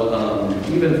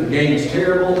 even if the game's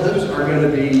terrible, those are going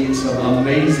to be some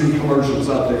amazing commercials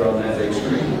up there on that big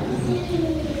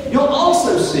screen. You'll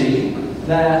also see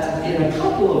that in a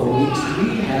couple of weeks,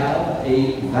 we have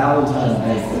a Valentine's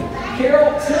banquet.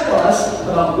 Carol, tell us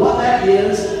about what that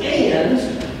is and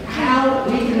how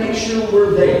we can make sure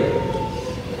we're there.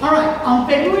 All right, on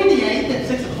February the 8th at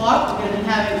 6 o'clock, we're going to be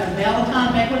having a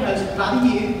Valentine banquet hosted by the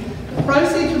youth. The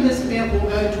proceeds from this event will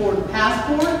go toward the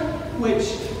passport, which,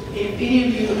 if any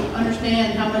of you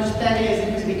understand how much that is, it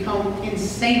has become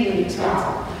insanely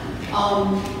expensive.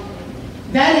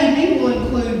 That evening will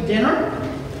include dinner,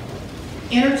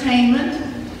 entertainment.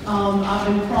 I've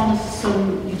been promised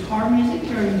some guitar music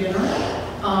during dinner.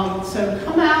 So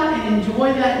come out and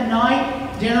enjoy that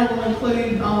night. Dinner will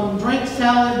include drink,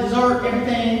 salad, dessert,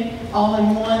 everything all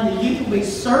in one. The youth will be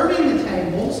serving the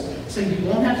tables, so you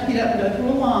won't have to get up and go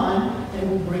through a line. They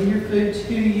will bring your food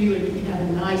to you, and you can have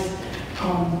a nice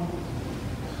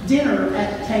dinner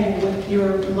at the table with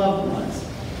your loved ones.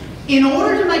 In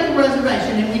order to make a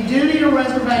reservation, and we do need a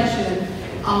reservation,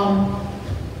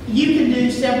 you can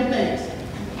do several things.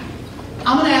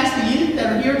 I'm going to ask the youth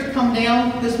that are here to come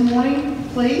down this morning,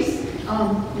 please,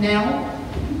 now.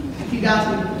 If you guys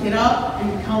would get up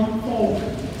and come forward.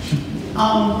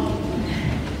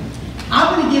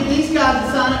 I'm going to give these guys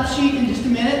a sign-up sheet in just a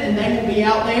minute, and they will be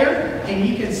out there, and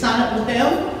you can sign up with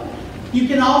them. You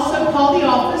can also call the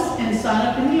office and sign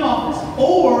up in the office,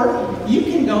 or you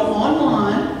can go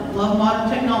online, love modern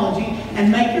technology,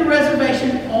 and make your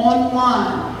reservation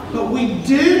online. But we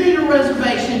do need a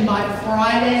reservation by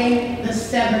Friday the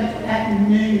 7th at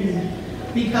noon,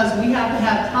 because we have to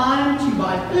have time to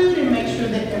buy food and make sure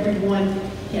that everyone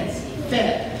gets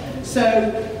fed. So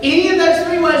any of those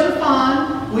three ways are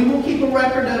fine. We will keep a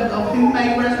record of who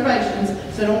made reservations,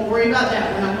 so don't worry about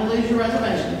that. We're not going to lose your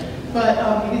reservation. But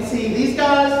you can see these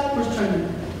guys. Where's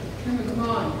Truman? Truman, come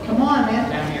on. Come on, man.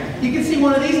 Down here. You can see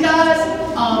one of these guys.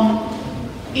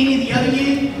 Any of the other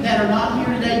youth that are not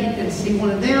here today, you can see one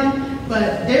of them.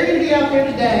 But they're going to be out there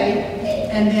today.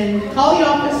 And then call the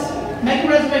office, make a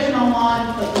reservation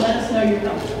online, but let us know you're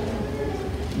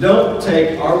coming. Don't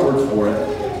take our word for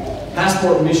it.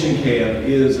 Passport Mission Camp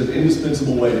is an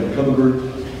indispensable way to become a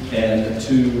group and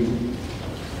to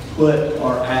put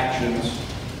our actions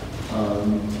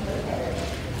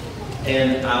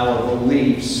and our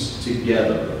beliefs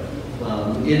together.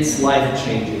 It's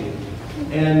life-changing.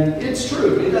 And it's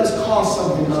true, it does cost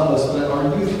something of us, but our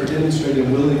youth are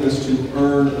demonstrating willingness to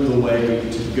earn the way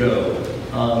to go.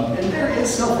 And there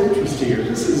is self-interest here.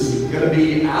 This is going to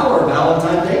be our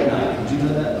Valentine's Day night. Did you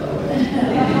know that?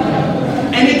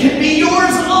 And it can be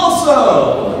yours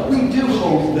also. We do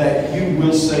hope that you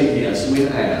will say yes when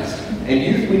asked. And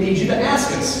youth, we need you to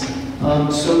ask us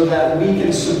so that we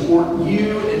can support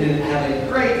you and then have a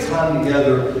great time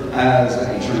together as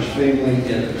a church family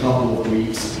in a couple of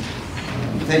weeks.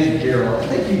 Thank you, Carol.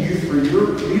 Thank you, youth, for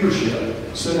your leadership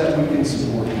so that we can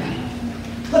support you.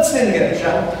 Let's stand together,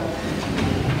 shall we?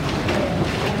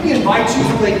 We invite you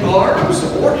to take arms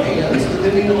or hands,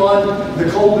 depending on the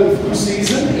cold and flu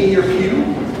season, in your pew.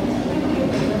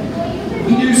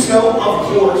 We do so, of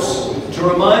course, to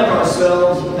remind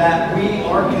ourselves that we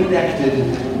are connected.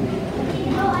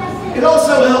 It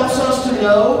also helps us to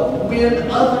know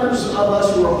when others of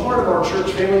us who are part of our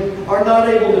church family are not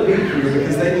able to be here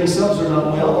because they themselves are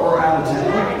not well or out of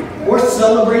town, or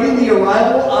celebrating the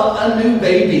arrival of a new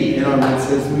baby in our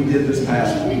midst as we did this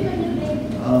past week.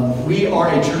 We are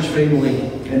a church family,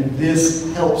 and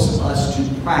this helps us to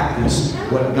practice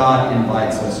what God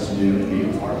invites us to do and be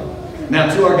a part of. Now,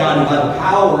 to our God, who by the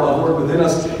power of work within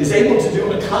us is able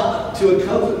to accomplish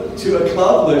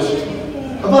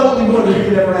abundantly more than we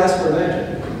could ever ask or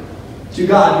imagine. To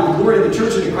God, who glory in the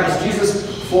church and in Christ Jesus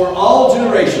for all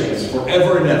generations,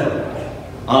 forever and ever.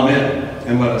 Amen.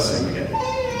 And let us sing together.